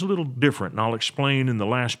 Sodom was a little different, and I'll explain in the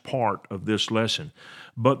last part of this lesson.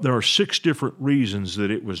 But there are 6 different reasons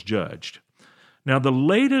that it was judged. Now, the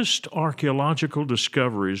latest archaeological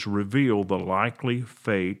discoveries reveal the likely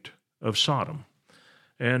fate of Sodom.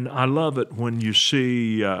 And I love it when you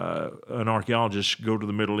see an archaeologist go to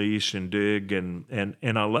the Middle East and dig, and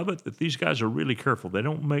I love it that these guys are really careful. They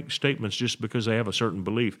don't make statements just because they have a certain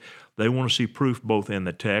belief. They want to see proof both in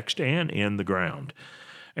the text and in the ground.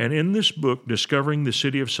 And in this book, Discovering the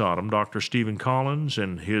City of Sodom, Dr. Stephen Collins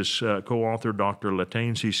and his co-author, Dr.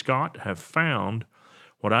 Latane C. Scott, have found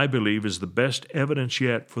what I believe is the best evidence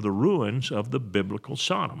yet for the ruins of the biblical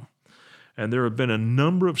Sodom. And there have been a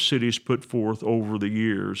number of cities put forth over the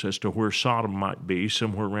years as to where Sodom might be,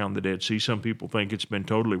 somewhere around the Dead Sea. Some people think it's been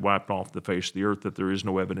totally wiped off the face of the earth, that there is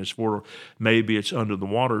no evidence for it. Maybe it's under the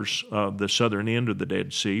waters of the southern end of the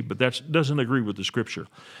Dead Sea, but that doesn't agree with the Scripture.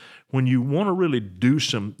 When you want to really do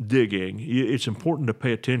some digging, it's important to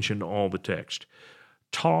pay attention to all the text.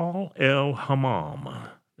 Tal El Hammam,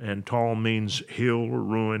 and Tal means hill or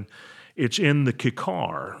ruin. It's in the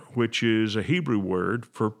Kikar, which is a Hebrew word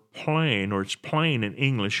for plain, or it's plain in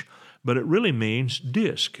English, but it really means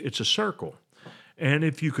disc. It's a circle. And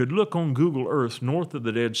if you could look on Google Earth north of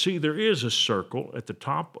the Dead Sea, there is a circle at the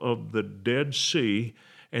top of the Dead Sea,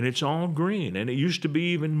 and it's all green. And it used to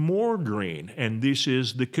be even more green. And this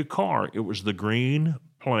is the Kikar. It was the green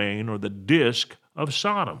plain or the disc of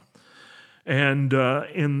Sodom. And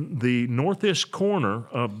in the northeast corner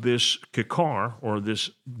of this Kikar, or this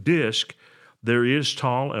disc, there is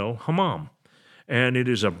Tal El Hammam. And it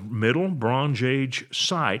is a Middle Bronze Age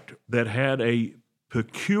site that had a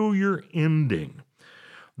peculiar ending.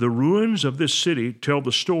 The ruins of this city tell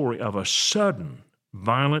the story of a sudden,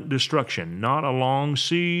 violent destruction, not a long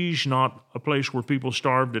siege, not a place where people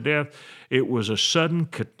starved to death. It was a sudden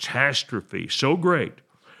catastrophe so great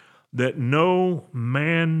that no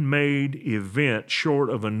man-made event short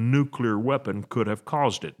of a nuclear weapon could have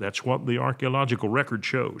caused it. That's what the archaeological record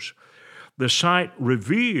shows. The site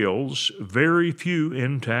reveals very few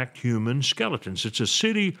intact human skeletons. It's a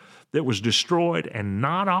city that was destroyed and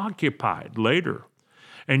not occupied later.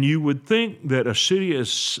 And you would think that a city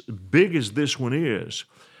as big as this one is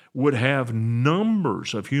would have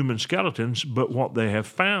numbers of human skeletons, but what they have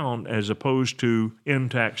found as opposed to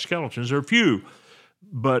intact skeletons are few,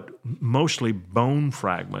 but mostly bone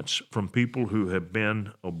fragments from people who have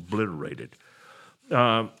been obliterated.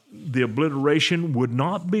 the obliteration would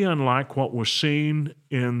not be unlike what was seen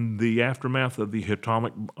in the aftermath of the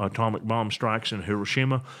atomic bomb strikes in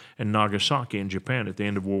Hiroshima and Nagasaki in Japan at the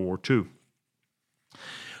end of World War II.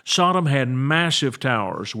 Sodom had massive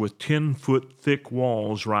towers with 10-foot thick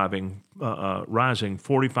walls rising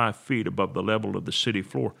 45 feet above the level of the city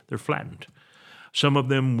floor. They're flattened. Some of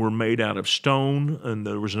them were made out of stone, and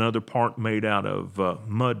there was another part made out of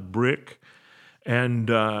mud brick. And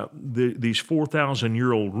these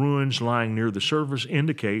 4,000-year-old ruins lying near the surface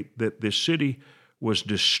indicate that this city was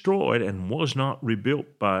destroyed and was not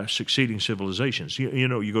rebuilt by succeeding civilizations. You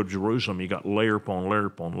know, you go to Jerusalem, you got layer upon layer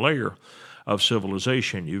upon layer of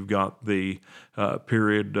civilization. You've got the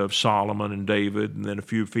period of Solomon and David, and then a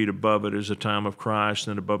few feet above it is the time of Christ,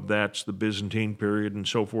 and above that's the Byzantine period and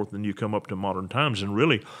so forth, and you come up to modern times. And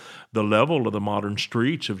really, the level of the modern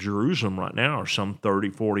streets of Jerusalem right now are some 30,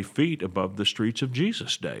 40 feet above the streets of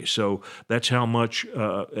Jesus' day. So that's how much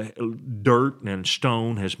dirt and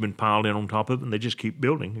stone has been piled in on top of it, and they just keep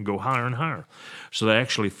building and go higher and higher. So they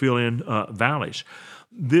actually fill in valleys.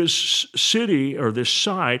 This city, or this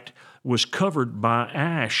site, was covered by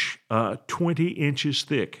ash, 20 inches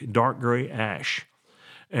thick, dark gray ash,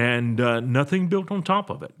 and nothing built on top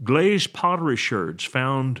of it. Glazed pottery sherds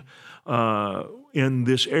found in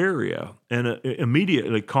this area, and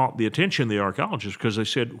immediately caught the attention of the archaeologists, because they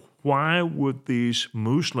said, why would these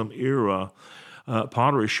Muslim-era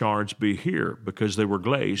pottery shards be here? Because they were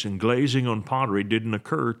glazed, and glazing on pottery didn't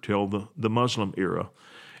occur till the Muslim era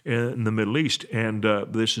in the Middle East, and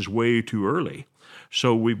this is way too early.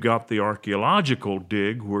 So we've got the archaeological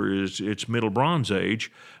dig, whereas it's Middle Bronze Age,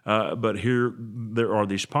 but here there are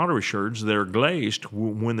these pottery sherds that are glazed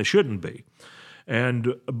when they shouldn't be.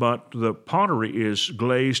 But the pottery is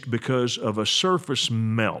glazed because of a surface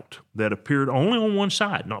melt that appeared only on one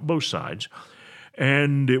side, not both sides,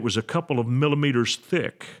 and it was a couple of millimeters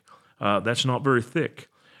thick. That's not very thick.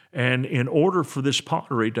 And in order for this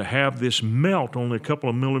pottery to have this melt only a couple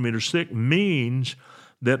of millimeters thick means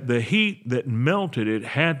that the heat that melted it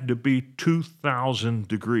had to be 2,000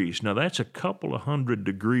 degrees. Now, that's a couple of hundred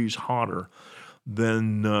degrees hotter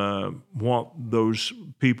than what those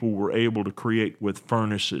people were able to create with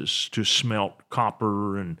furnaces to smelt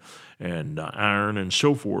copper and iron and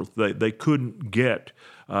so forth. They couldn't get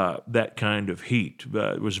that kind of heat.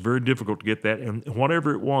 It was very difficult to get that, and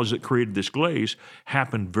whatever it was that created this glaze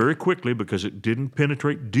happened very quickly because it didn't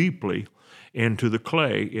penetrate deeply into the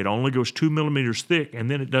clay. It only goes 2 millimeters thick,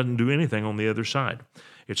 and then it doesn't do anything on the other side.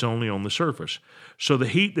 It's only on the surface. So the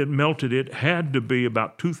heat that melted it had to be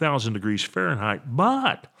about 2,000 degrees Fahrenheit,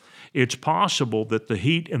 but it's possible that the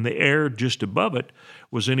heat in the air just above it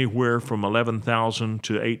was anywhere from 11,000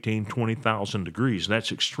 to 18,000, 20,000 degrees.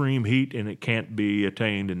 That's extreme heat, and it can't be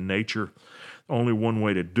attained in nature. Only one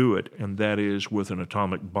way to do it, and that is with an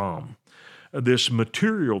atomic bomb. This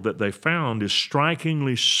material that they found is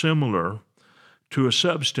strikingly similar to a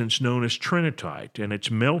substance known as trinitite, and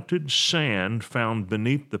it's melted sand found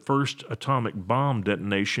beneath the first atomic bomb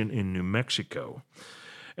detonation in New Mexico.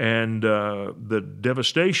 And the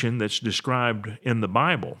devastation that's described in the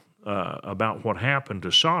Bible about what happened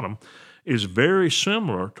to Sodom is very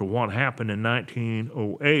similar to what happened in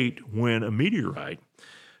 1908 when a meteorite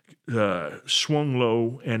swung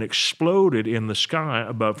low and exploded in the sky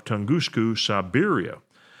above Tunguska, Siberia.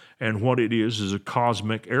 And what it is a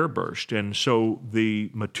cosmic airburst. And so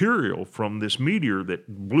the material from this meteor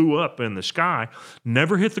that blew up in the sky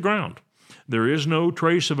never hit the ground. There is no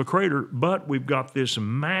trace of a crater, but we've got this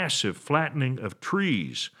massive flattening of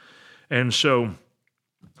trees. And so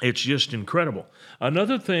it's just incredible.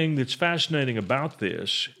 Another thing that's fascinating about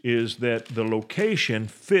this is that the location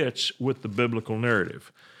fits with the biblical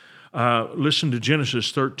narrative. Listen to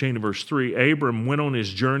Genesis 13, verse 3. Abram went on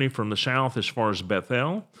his journey from the south as far as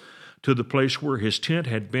Bethel, to the place where his tent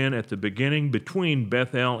had been at the beginning between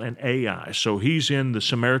Bethel and Ai. So he's in the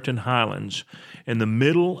Samaritan highlands in the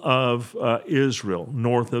middle of Israel,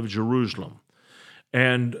 north of Jerusalem.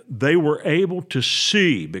 And they were able to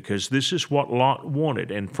see, because this is what Lot wanted.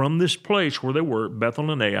 And from this place where they were, Bethel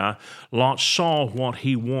and Ai, Lot saw what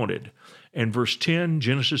he wanted. And verse 10,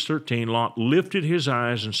 Genesis 13, Lot lifted his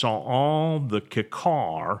eyes and saw all the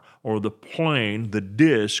Kekar, or the plain, the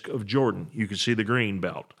disk of Jordan. You can see the green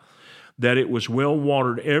belt. That it was well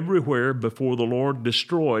watered everywhere before the Lord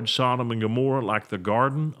destroyed Sodom and Gomorrah like the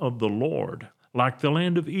garden of the Lord like the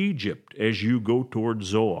land of Egypt as you go toward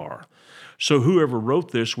Zoar. So whoever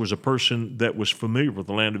wrote this was a person that was familiar with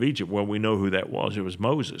the land of Egypt. Well, we know who that was. It was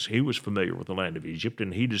Moses. He was familiar with the land of Egypt,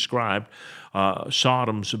 and he described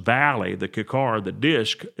Sodom's valley, the Kekar, the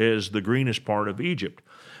Disk, as the greenest part of Egypt.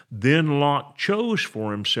 Then Lot chose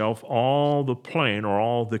for himself all the plain, or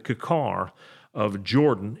all the Kekar of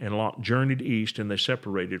Jordan, and Lot journeyed east, and they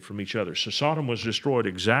separated from each other. So Sodom was destroyed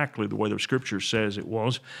exactly the way the Scripture says it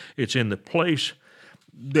was. It's in the place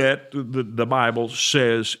that the Bible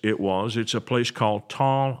says it was. It's a place called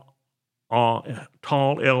Tal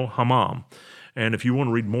El Hammam. And if you want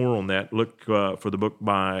to read more on that, look for the book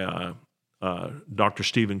by Dr.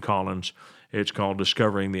 Stephen Collins. It's called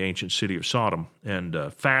Discovering the Ancient City of Sodom, and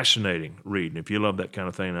fascinating read. And if you love that kind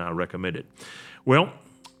of thing, I recommend it. Well,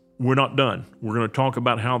 we're not done. We're going to talk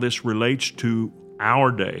about how this relates to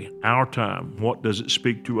our day, our time. What does it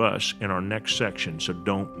speak to us in our next section? So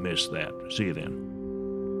don't miss that. See you then.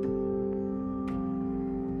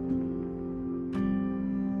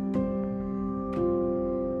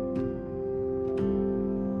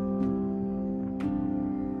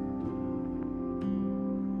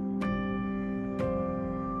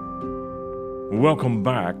 Welcome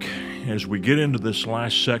back. As we get into this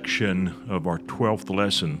last section of our 12th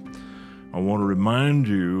lesson, I want to remind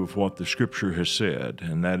you of what the Scripture has said,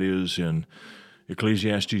 and that is in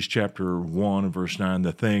Ecclesiastes chapter 1, verse 9,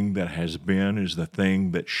 the thing that has been is the thing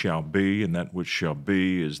that shall be, and that which shall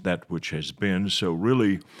be is that which has been. So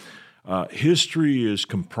really, history is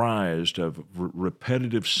comprised of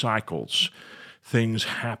repetitive cycles. Things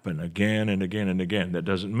happen again and again and again. That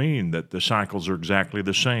doesn't mean that the cycles are exactly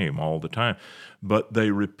the same all the time, but they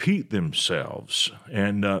repeat themselves,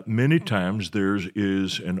 and many times there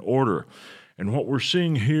is an order. And what we're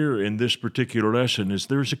seeing here in this particular lesson is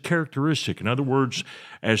there's a characteristic. In other words,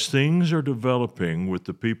 as things are developing with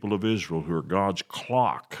the people of Israel, who are God's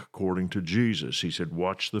clock, according to Jesus, he said,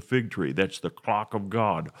 watch the fig tree. That's the clock of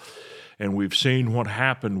God. And we've seen what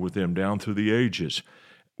happened with them down through the ages.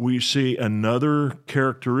 We see another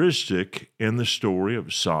characteristic in the story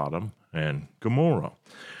of Sodom and Gomorrah.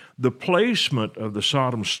 The placement of the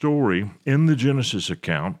Sodom story in the Genesis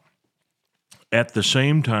account at the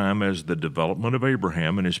same time as the development of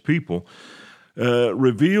Abraham and his people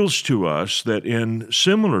reveals to us that in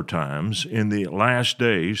similar times, in the last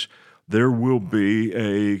days, there will be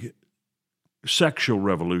a sexual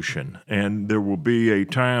revolution, and there will be a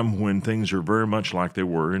time when things are very much like they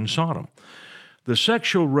were in Sodom. The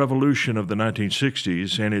sexual revolution of the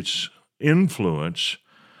 1960s and its influence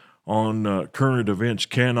on current events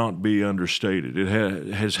cannot be understated.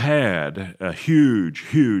 It has had a huge,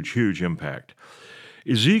 huge, huge impact.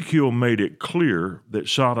 Ezekiel made it clear that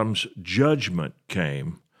Sodom's judgment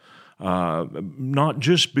came, not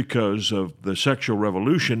just because of the sexual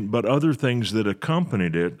revolution, but other things that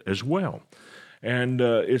accompanied it as well. And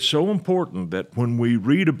it's so important that when we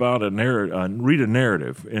read about a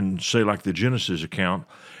narrative in, say, like the Genesis account,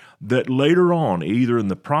 that later on, either in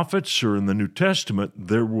the prophets or in the New Testament,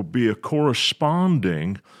 there will be a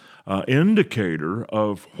corresponding indicator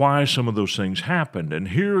of why some of those things happened. And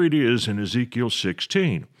here it is in Ezekiel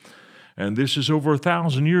 16. And this is over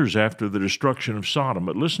 1,000 years after the destruction of Sodom.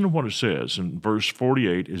 But listen to what it says in verse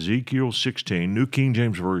 48, Ezekiel 16, New King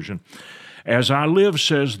James Version. As I live,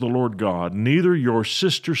 says the Lord God, neither your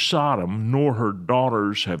sister Sodom nor her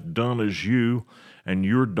daughters have done as you and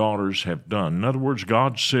your daughters have done. In other words,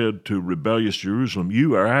 God said to rebellious Jerusalem,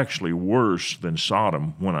 you are actually worse than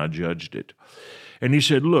Sodom when I judged it. And he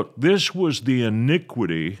said, look, this was the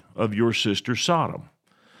iniquity of your sister Sodom.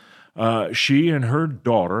 She and her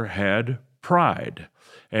daughter had pride,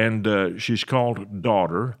 and she's called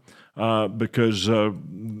daughter because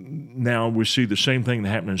now we see the same thing that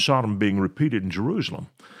happened in Sodom being repeated in Jerusalem.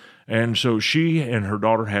 And so she and her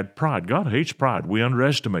daughter had pride. God hates pride. We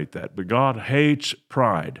underestimate that, but God hates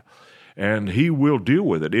pride, and he will deal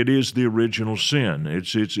with it. It is the original sin.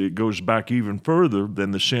 It goes back even further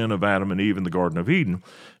than the sin of Adam and Eve in the Garden of Eden,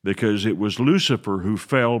 because it was Lucifer who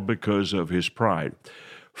fell because of his pride.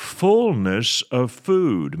 Fullness of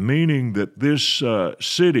food, meaning that this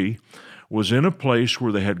city was in a place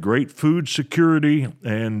where they had great food security,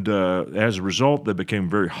 and as a result, they became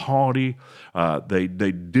very haughty. They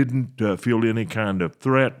didn't feel any kind of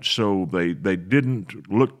threat, so they didn't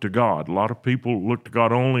look to God. A lot of people look to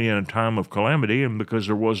God only in a time of calamity, and because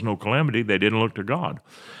there was no calamity, they didn't look to God.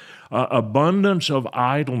 Abundance of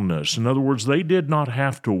idleness. In other words, they did not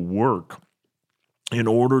have to work in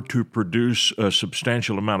order to produce a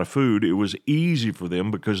substantial amount of food, it was easy for them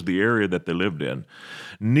because of the area that they lived in.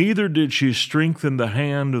 Neither did she strengthen the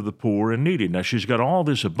hand of the poor and needy. Now, she's got all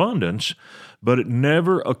this abundance, but it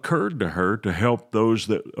never occurred to her to help those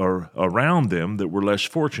that are around them that were less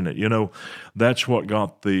fortunate. You know, that's what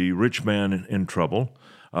got the rich man in trouble.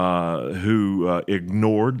 Who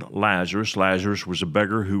ignored Lazarus. Lazarus was a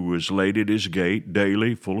beggar who was laid at his gate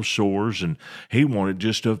daily, full of sores, and he wanted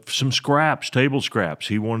just some scraps, table scraps.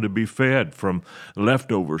 He wanted to be fed from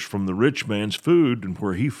leftovers from the rich man's food, and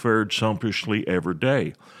where he fared sumptuously every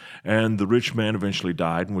day. And the rich man eventually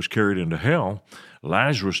died and was carried into hell.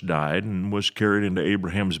 Lazarus died and was carried into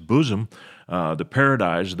Abraham's bosom, the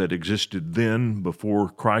paradise that existed then before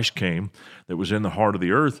Christ came, that was in the heart of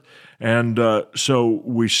the earth. And so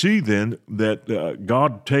we see then that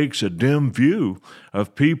God takes a dim view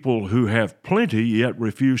of people who have plenty yet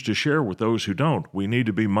refuse to share with those who don't. We need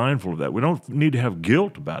to be mindful of that. We don't need to have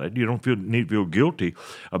guilt about it. You don't need to feel guilty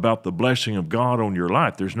about the blessing of God on your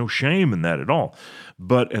life. There's no shame in that at all.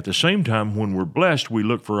 But at the same time, when we're blessed, we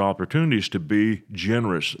look for opportunities to be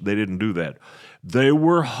generous. They didn't do that. They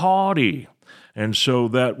were haughty. And so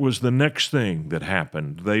that was the next thing that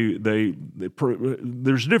happened.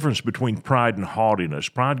 There's a difference between pride and haughtiness.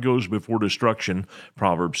 Pride goes before destruction,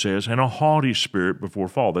 Proverbs says, and a haughty spirit before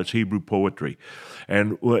fall. That's Hebrew poetry.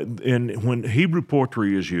 And when Hebrew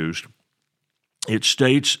poetry is used, it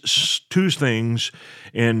states two things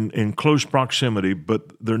in close proximity,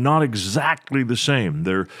 but they're not exactly the same.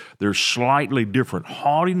 They're slightly different.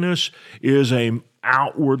 Haughtiness is a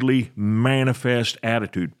outwardly manifest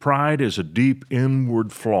attitude. Pride is a deep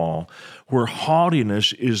inward flaw, where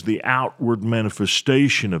haughtiness is the outward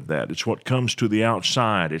manifestation of that. It's what comes to the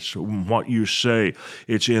outside. It's what you say.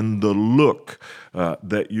 It's in the look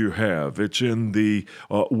that you have. It's in the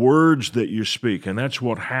words that you speak. And that's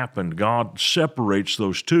what happened. God separates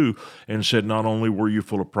those two and said, not only were you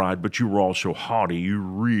full of pride, but you were also haughty. You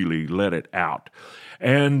really let it out.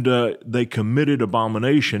 And they committed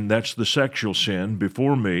abomination, that's the sexual sin,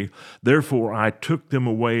 before me. Therefore, I took them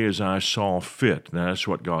away as I saw fit. Now, that's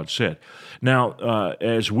what God said. Now,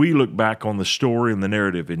 as we look back on the story and the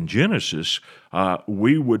narrative in Genesis,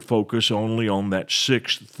 we would focus only on that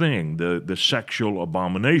sixth thing, the sexual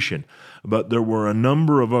abomination. But there were a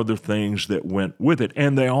number of other things that went with it,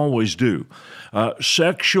 and they always do.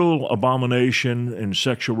 Sexual abomination and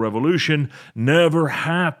sexual revolution never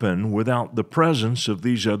happen without the presence of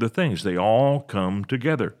these other things. They all come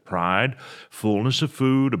together. Pride, fullness of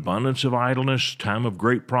food, abundance of idleness, time of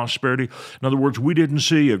great prosperity. In other words, we didn't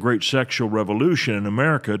see a great sexual revolution in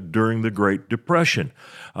America during the Great Depression.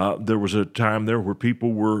 There was a time there where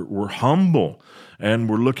people were humble and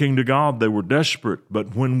were looking to God. They were desperate.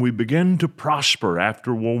 But when we began to prosper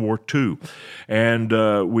after World War II,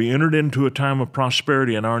 and we entered into a time of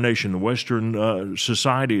prosperity in our nation, the Western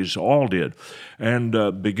societies all did,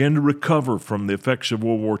 and began to recover from the effects of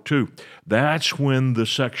World War II, that's when the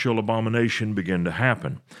sexual abomination began to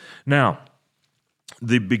happen. Now,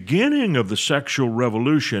 the beginning of the sexual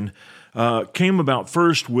revolution came about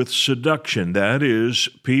first with seduction. That is,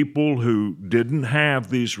 people who didn't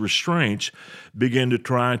have these restraints began to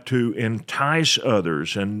try to entice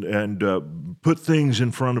others and put things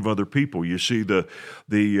in front of other people. You see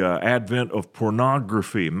the advent of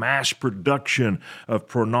pornography, mass production of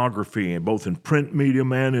pornography, both in print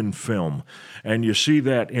medium and in film. And you see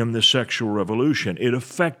that in the sexual revolution. It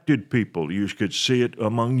affected people. You could see it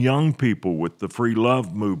among young people with the free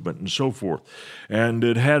love movement and so forth. And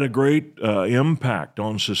it had a great impact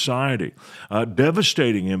on society,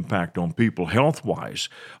 devastating impact on people health-wise.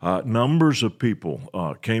 Numbers of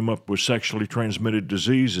people came up with sexually transmitted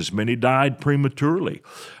diseases. Many died prematurely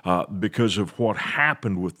because of what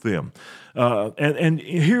happened with them. And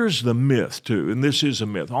here's the myth, too, and this is a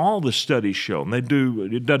myth. All the studies show, and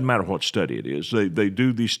it doesn't matter what study it is, they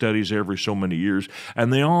do these studies every so many years,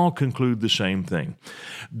 and they all conclude the same thing,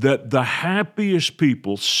 that the happiest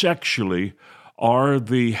people sexually are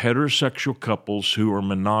the heterosexual couples who are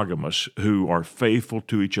monogamous, who are faithful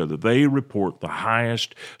to each other. They report the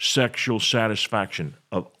highest sexual satisfaction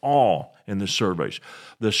of all in the surveys.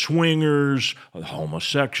 The swingers, the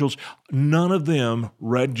homosexuals, none of them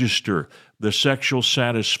register the sexual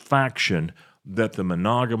satisfaction that the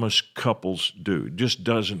monogamous couples do. It just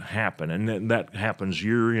doesn't happen, and that happens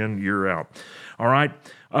year in, year out. All right?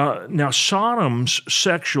 Now, Sodom's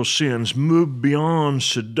sexual sins moved beyond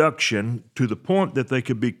seduction to the point that they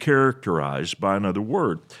could be characterized by another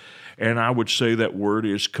word. And I would say that word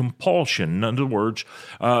is compulsion. In other words,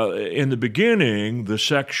 in the beginning, the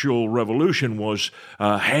sexual revolution was,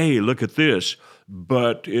 hey, look at this.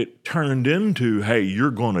 but it turned into, hey,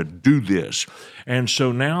 you're going to do this. And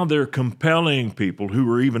so now they're compelling people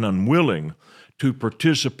who are even unwilling to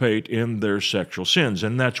participate in their sexual sins.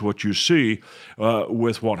 And that's what you see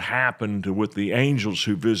with what happened with the angels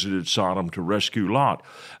who visited Sodom to rescue Lot.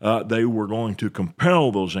 They were going to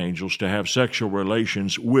compel those angels to have sexual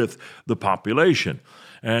relations with the population.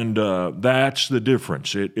 And that's the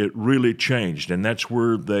difference. It really changed, and that's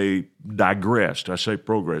where they digressed. I say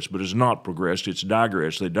progressed, but it's not progressed, it's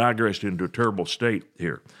digressed. They digressed into a terrible state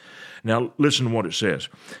here. Now, listen to what it says.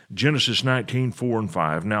 Genesis 19, 4 and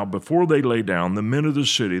 5. Now, before they lay down, the men of the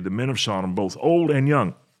city, the men of Sodom, both old and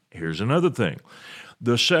young. Here's another thing.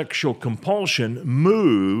 The sexual compulsion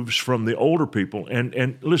moves from the older people.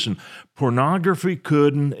 And listen, pornography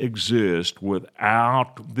couldn't exist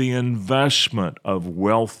without the investment of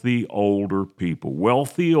wealthy older people.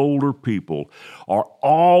 Wealthy older people are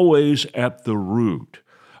always at the root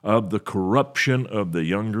of the corruption of the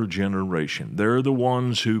younger generation. They're the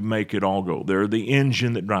ones who make it all go. They're the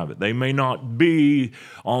engine that drive it. They may not be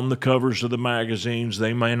on the covers of the magazines.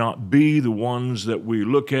 They may not be the ones that we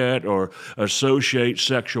look at or associate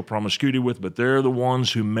sexual promiscuity with, but they're the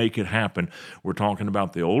ones who make it happen. We're talking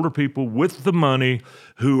about the older people with the money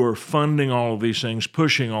who are funding all of these things,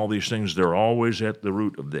 pushing all these things. They're always at the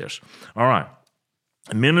root of this. All right.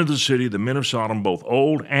 The men of the city, the men of Sodom, both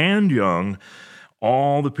old and young,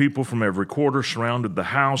 all the people from every quarter surrounded the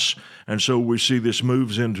house, and so we see this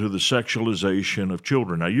moves into the sexualization of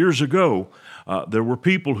children. Now, years ago, there were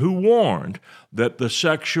people who warned that the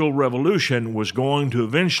sexual revolution was going to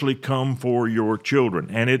eventually come for your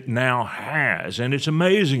children, and it now has. And it's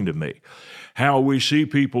amazing to me how we see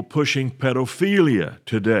people pushing pedophilia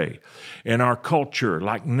today in our culture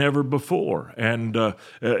like never before. And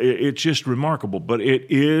it's just remarkable. But it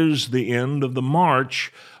is the end of the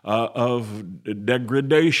march of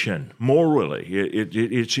degradation morally.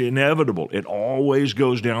 It's inevitable. It always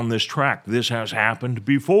goes down this track. This has happened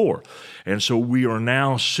before. And so we are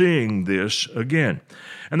now seeing this again.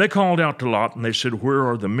 And they called out to Lot and they said, "Where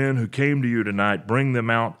are the men who came to you tonight? Bring them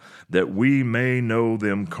out that we may know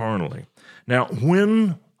them carnally." Now,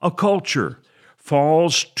 when a culture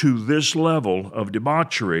falls to this level of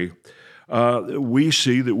debauchery, we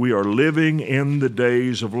see that we are living in the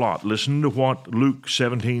days of Lot. Listen to what Luke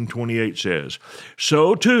 17:28 says.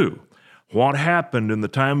 So too, what happened in the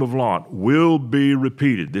time of Lot will be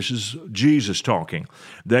repeated. This is Jesus talking.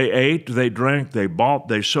 They ate, they drank, they bought,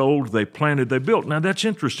 they sold, they planted, they built. Now that's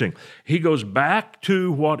interesting. He goes back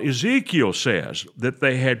to what Ezekiel says, that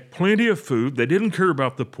they had plenty of food, they didn't care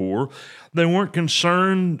about the poor, they weren't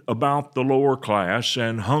concerned about the lower class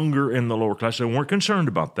and hunger in the lower class. They weren't concerned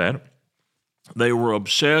about that. They were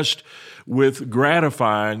obsessed with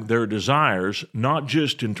gratifying their desires, not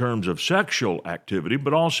just in terms of sexual activity,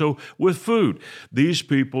 but also with food. These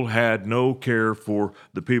people had no care for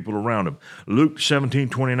the people around them. Luke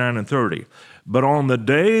 17:29 and 30. But on the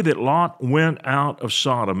day that Lot went out of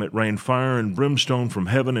Sodom, it rained fire and brimstone from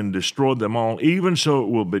heaven and destroyed them all. Even so it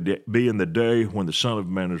will be in the day when the Son of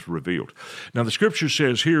Man is revealed. Now the Scripture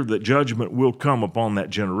says here that judgment will come upon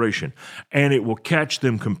that generation, and it will catch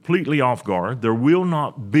them completely off guard. There will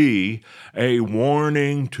not be a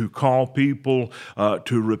warning to call people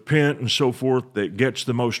to repent and so forth that gets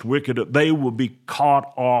the most wicked. They will be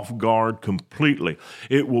caught off guard completely.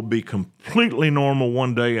 It will be completely normal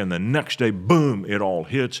one day, and the next day, boom, it all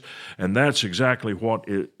hits. And that's exactly what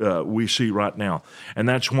we see right now. And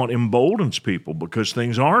that's what emboldens people, because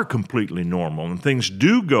things are completely normal and things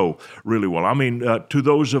do go really well. I mean, to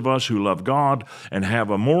those of us who love God and have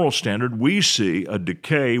a moral standard, we see a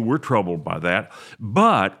decay. We're troubled by that.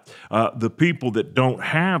 But the people that don't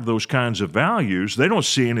have those kinds of values, they don't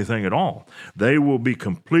see anything at all. They will be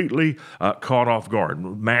completely caught off guard.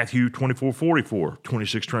 Matthew 24:44,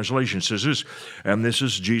 26 translation says this, and this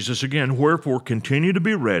is Jesus again, "Wherefore continue to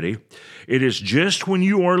be ready. It is just when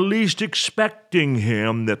you are least expecting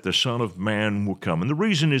him that the Son of Man will come." And the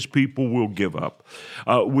reason is people will give up.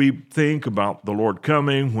 We think about the Lord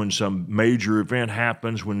coming when some major event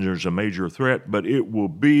happens, when there's a major threat, but it will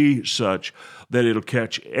be such that it'll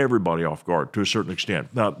catch everybody off guard to a certain extent.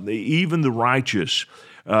 Now, even the righteous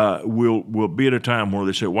will be at a time where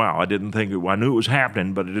they say, "Wow, I knew it was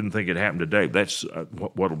happening, but I didn't think it happened today." That's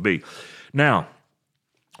what it'll be. Now,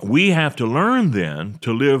 we have to learn then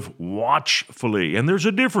to live watchfully. And there's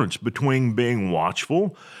a difference between being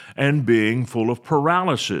watchful and being full of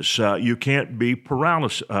paralysis. You can't be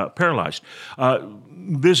paralyzed.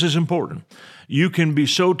 This is important. You can be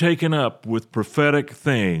so taken up with prophetic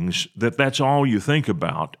things that that's all you think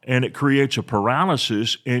about, and it creates a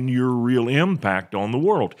paralysis in your real impact on the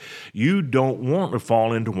world. You don't want to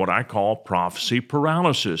fall into what I call prophecy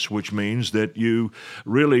paralysis, which means that you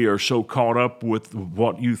really are so caught up with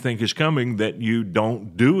what you think is coming that you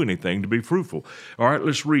don't do anything to be fruitful. All right,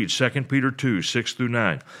 let's read 2 Peter 2, 6 through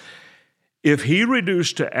 9. If he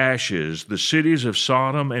reduced to ashes the cities of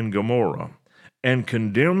Sodom and Gomorrah, and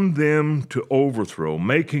condemned them to overthrow,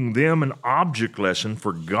 making them an object lesson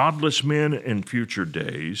for godless men in future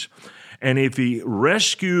days. And if he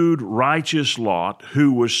rescued righteous Lot,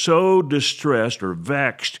 who was so distressed or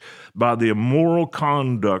vexed by the immoral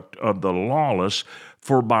conduct of the lawless,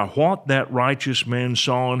 for by what that righteous man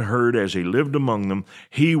saw and heard as he lived among them,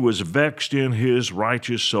 he was vexed in his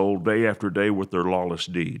righteous soul day after day with their lawless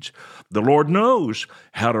deeds. The Lord knows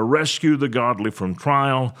how to rescue the godly from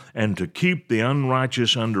trial and to keep the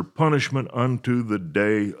unrighteous under punishment unto the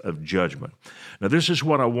day of judgment. Now, this is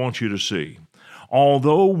what I want you to see.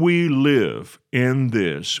 Although we live in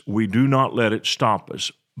this, we do not let it stop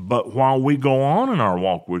us. But while we go on in our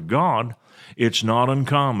walk with God, it's not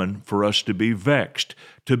uncommon for us to be vexed.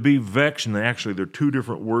 To be vexed, and actually there are two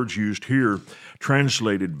different words used here,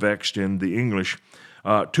 translated vexed in the English.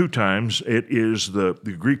 Two times. It is the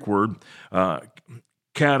Greek word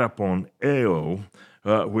kataponeo,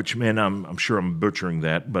 which, man, I'm sure I'm butchering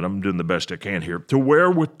that, but I'm doing the best I can here. To wear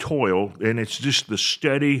with toil, and it's just the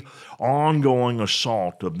steady, ongoing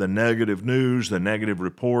assault of the negative news, the negative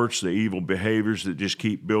reports, the evil behaviors that just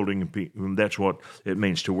keep building. And that's what it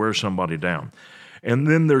means, to wear somebody down. And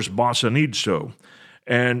then there's basanidzo,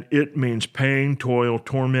 and it means pain, toil,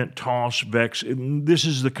 torment, toss, vex. And this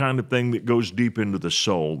is the kind of thing that goes deep into the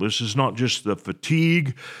soul. This is not just the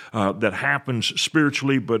fatigue that happens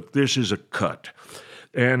spiritually, but this is a cut.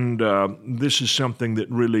 And this is something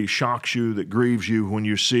that really shocks you, that grieves you when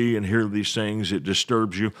you see and hear these things. It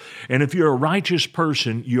disturbs you. And if you're a righteous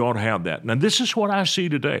person, you ought to have that. Now, this is what I see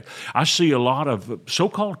today. I see a lot of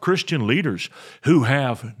so-called Christian leaders who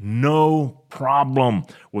have no problem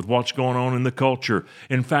with what's going on in the culture.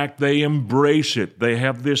 In fact, they embrace it. They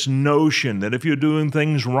have this notion that if you're doing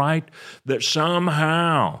things right, that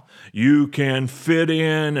somehow you can fit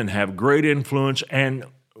in and have great influence. And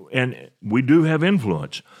we do have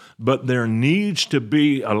influence, but there needs to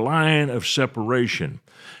be a line of separation.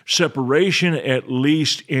 Separation, at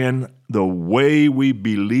least in the way we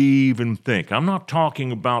believe and think. I'm not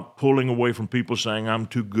talking about pulling away from people saying, I'm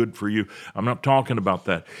too good for you. I'm not talking about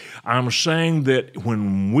that. I'm saying that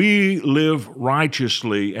when we live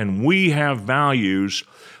righteously and we have values,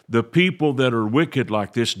 the people that are wicked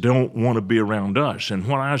like this don't want to be around us. And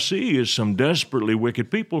what I see is some desperately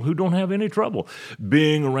wicked people who don't have any trouble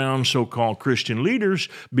being around so-called Christian leaders,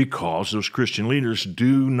 because those Christian leaders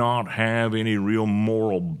do not have any real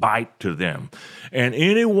moral bite to them. And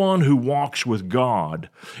anyone who walks with God,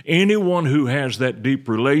 anyone who has that deep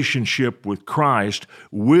relationship with Christ,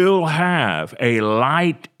 will have a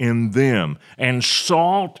light in them and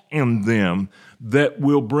salt in them that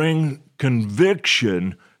will bring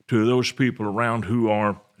conviction to those people around who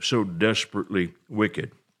are so desperately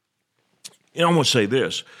wicked. And I want to say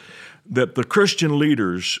this, that the Christian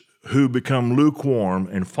leaders who become lukewarm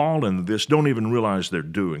and fall into this don't even realize they're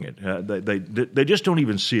doing it. They just don't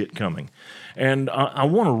even see it coming. And I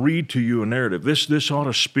want to read to you a narrative. This ought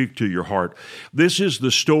to speak to your heart. This is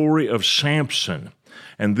the story of Samson.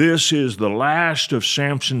 And this is the last of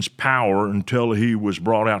Samson's power until he was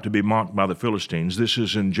brought out to be mocked by the Philistines. This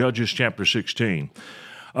is in Judges chapter 16.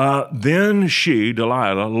 Then she,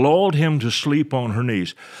 Delilah, lulled him to sleep on her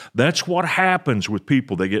knees. That's what happens with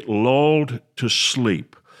people. They get lulled to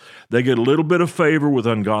sleep. They get a little bit of favor with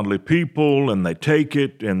ungodly people, and they take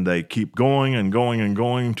it, and they keep going and going and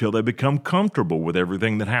going until they become comfortable with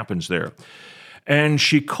everything that happens there. And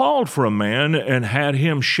she called for a man and had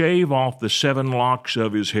him shave off the 7 locks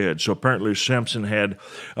of his head. So apparently Samson had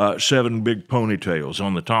 7 big ponytails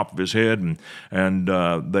on the top of his head, and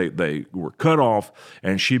they were cut off.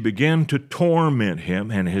 And she began to torment him,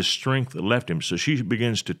 and his strength left him. So she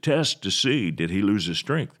begins to test to see, did he lose his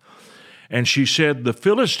strength? And she said, the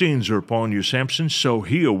Philistines are upon you, Samson. So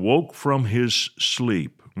he awoke from his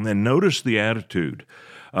sleep. And then notice the attitude.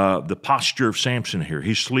 The posture of Samson here.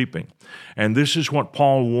 He's sleeping. And this is what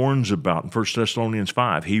Paul warns about in 1 Thessalonians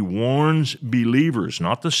 5. He warns believers,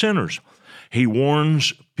 not the sinners. He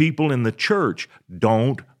warns people in the church,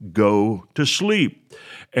 don't go to sleep.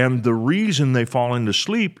 And the reason they fall into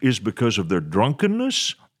sleep is because of their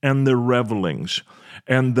drunkenness and their revelings,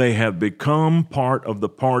 and they have become part of the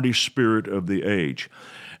party spirit of the age.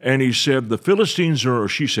 And he said, the Philistines are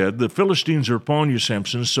upon you,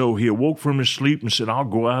 Samson. So he awoke from his sleep and said, I'll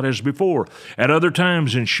go out as before, at other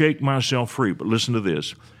times, and shake myself free. But listen to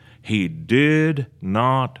this. He did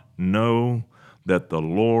not know that the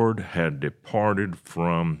Lord had departed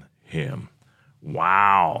from him.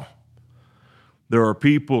 Wow. There are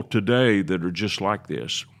people today that are just like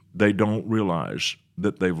this. They don't realize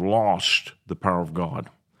that they've lost the power of God.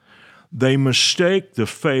 They mistake the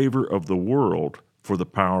favor of the world for the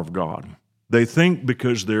power of God. They think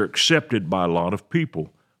because they're accepted by a lot of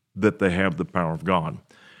people that they have the power of God.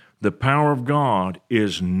 The power of God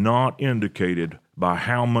is not indicated by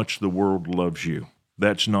how much the world loves you.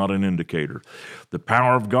 That's not an indicator. The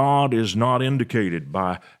power of God is not indicated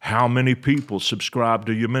by how many people subscribe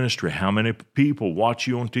to your ministry, how many people watch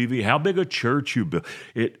you on TV, how big a church you build.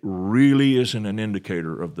 It really isn't an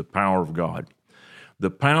indicator of the power of God.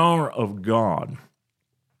 The power of God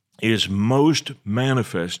is most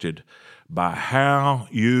manifested by how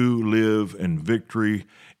you live in victory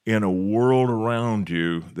in a world around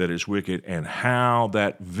you that is wicked, and how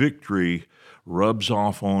that victory rubs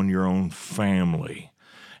off on your own family.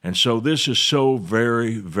 And so this is so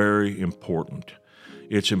very, very important.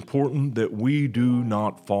 It's important that we do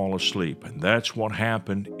not fall asleep, and that's what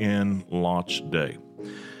happened in Lot's day.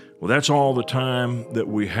 Well, that's all the time that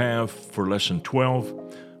we have for Lesson 12,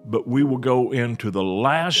 but we will go into the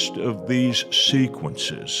last of these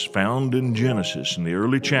sequences found in Genesis in the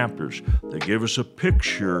early chapters that give us a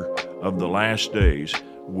picture of the last days.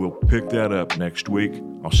 We'll pick that up next week.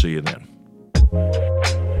 I'll see you then.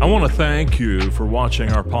 I want to thank you for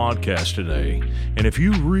watching our podcast today. And if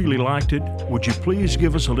you really liked it, would you please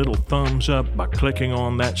give us a little thumbs up by clicking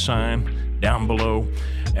on that sign down below?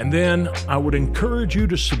 And then I would encourage you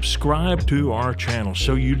to subscribe to our channel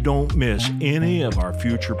so you don't miss any of our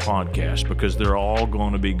future podcasts, because they're all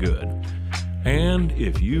going to be good. And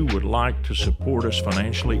if you would like to support us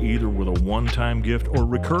financially, either with a one-time gift or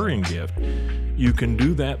recurring gift, you can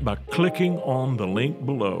do that by clicking on the link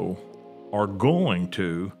below or going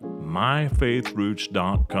to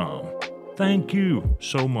myfaithroots.com. Thank you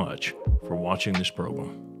so much for watching this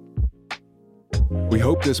program. We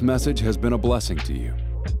hope this message has been a blessing to you.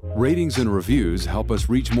 Ratings and reviews help us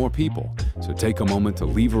reach more people, so take a moment to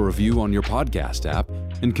leave a review on your podcast app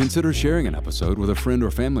and consider sharing an episode with a friend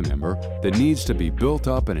or family member that needs to be built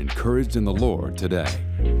up and encouraged in the Lord today.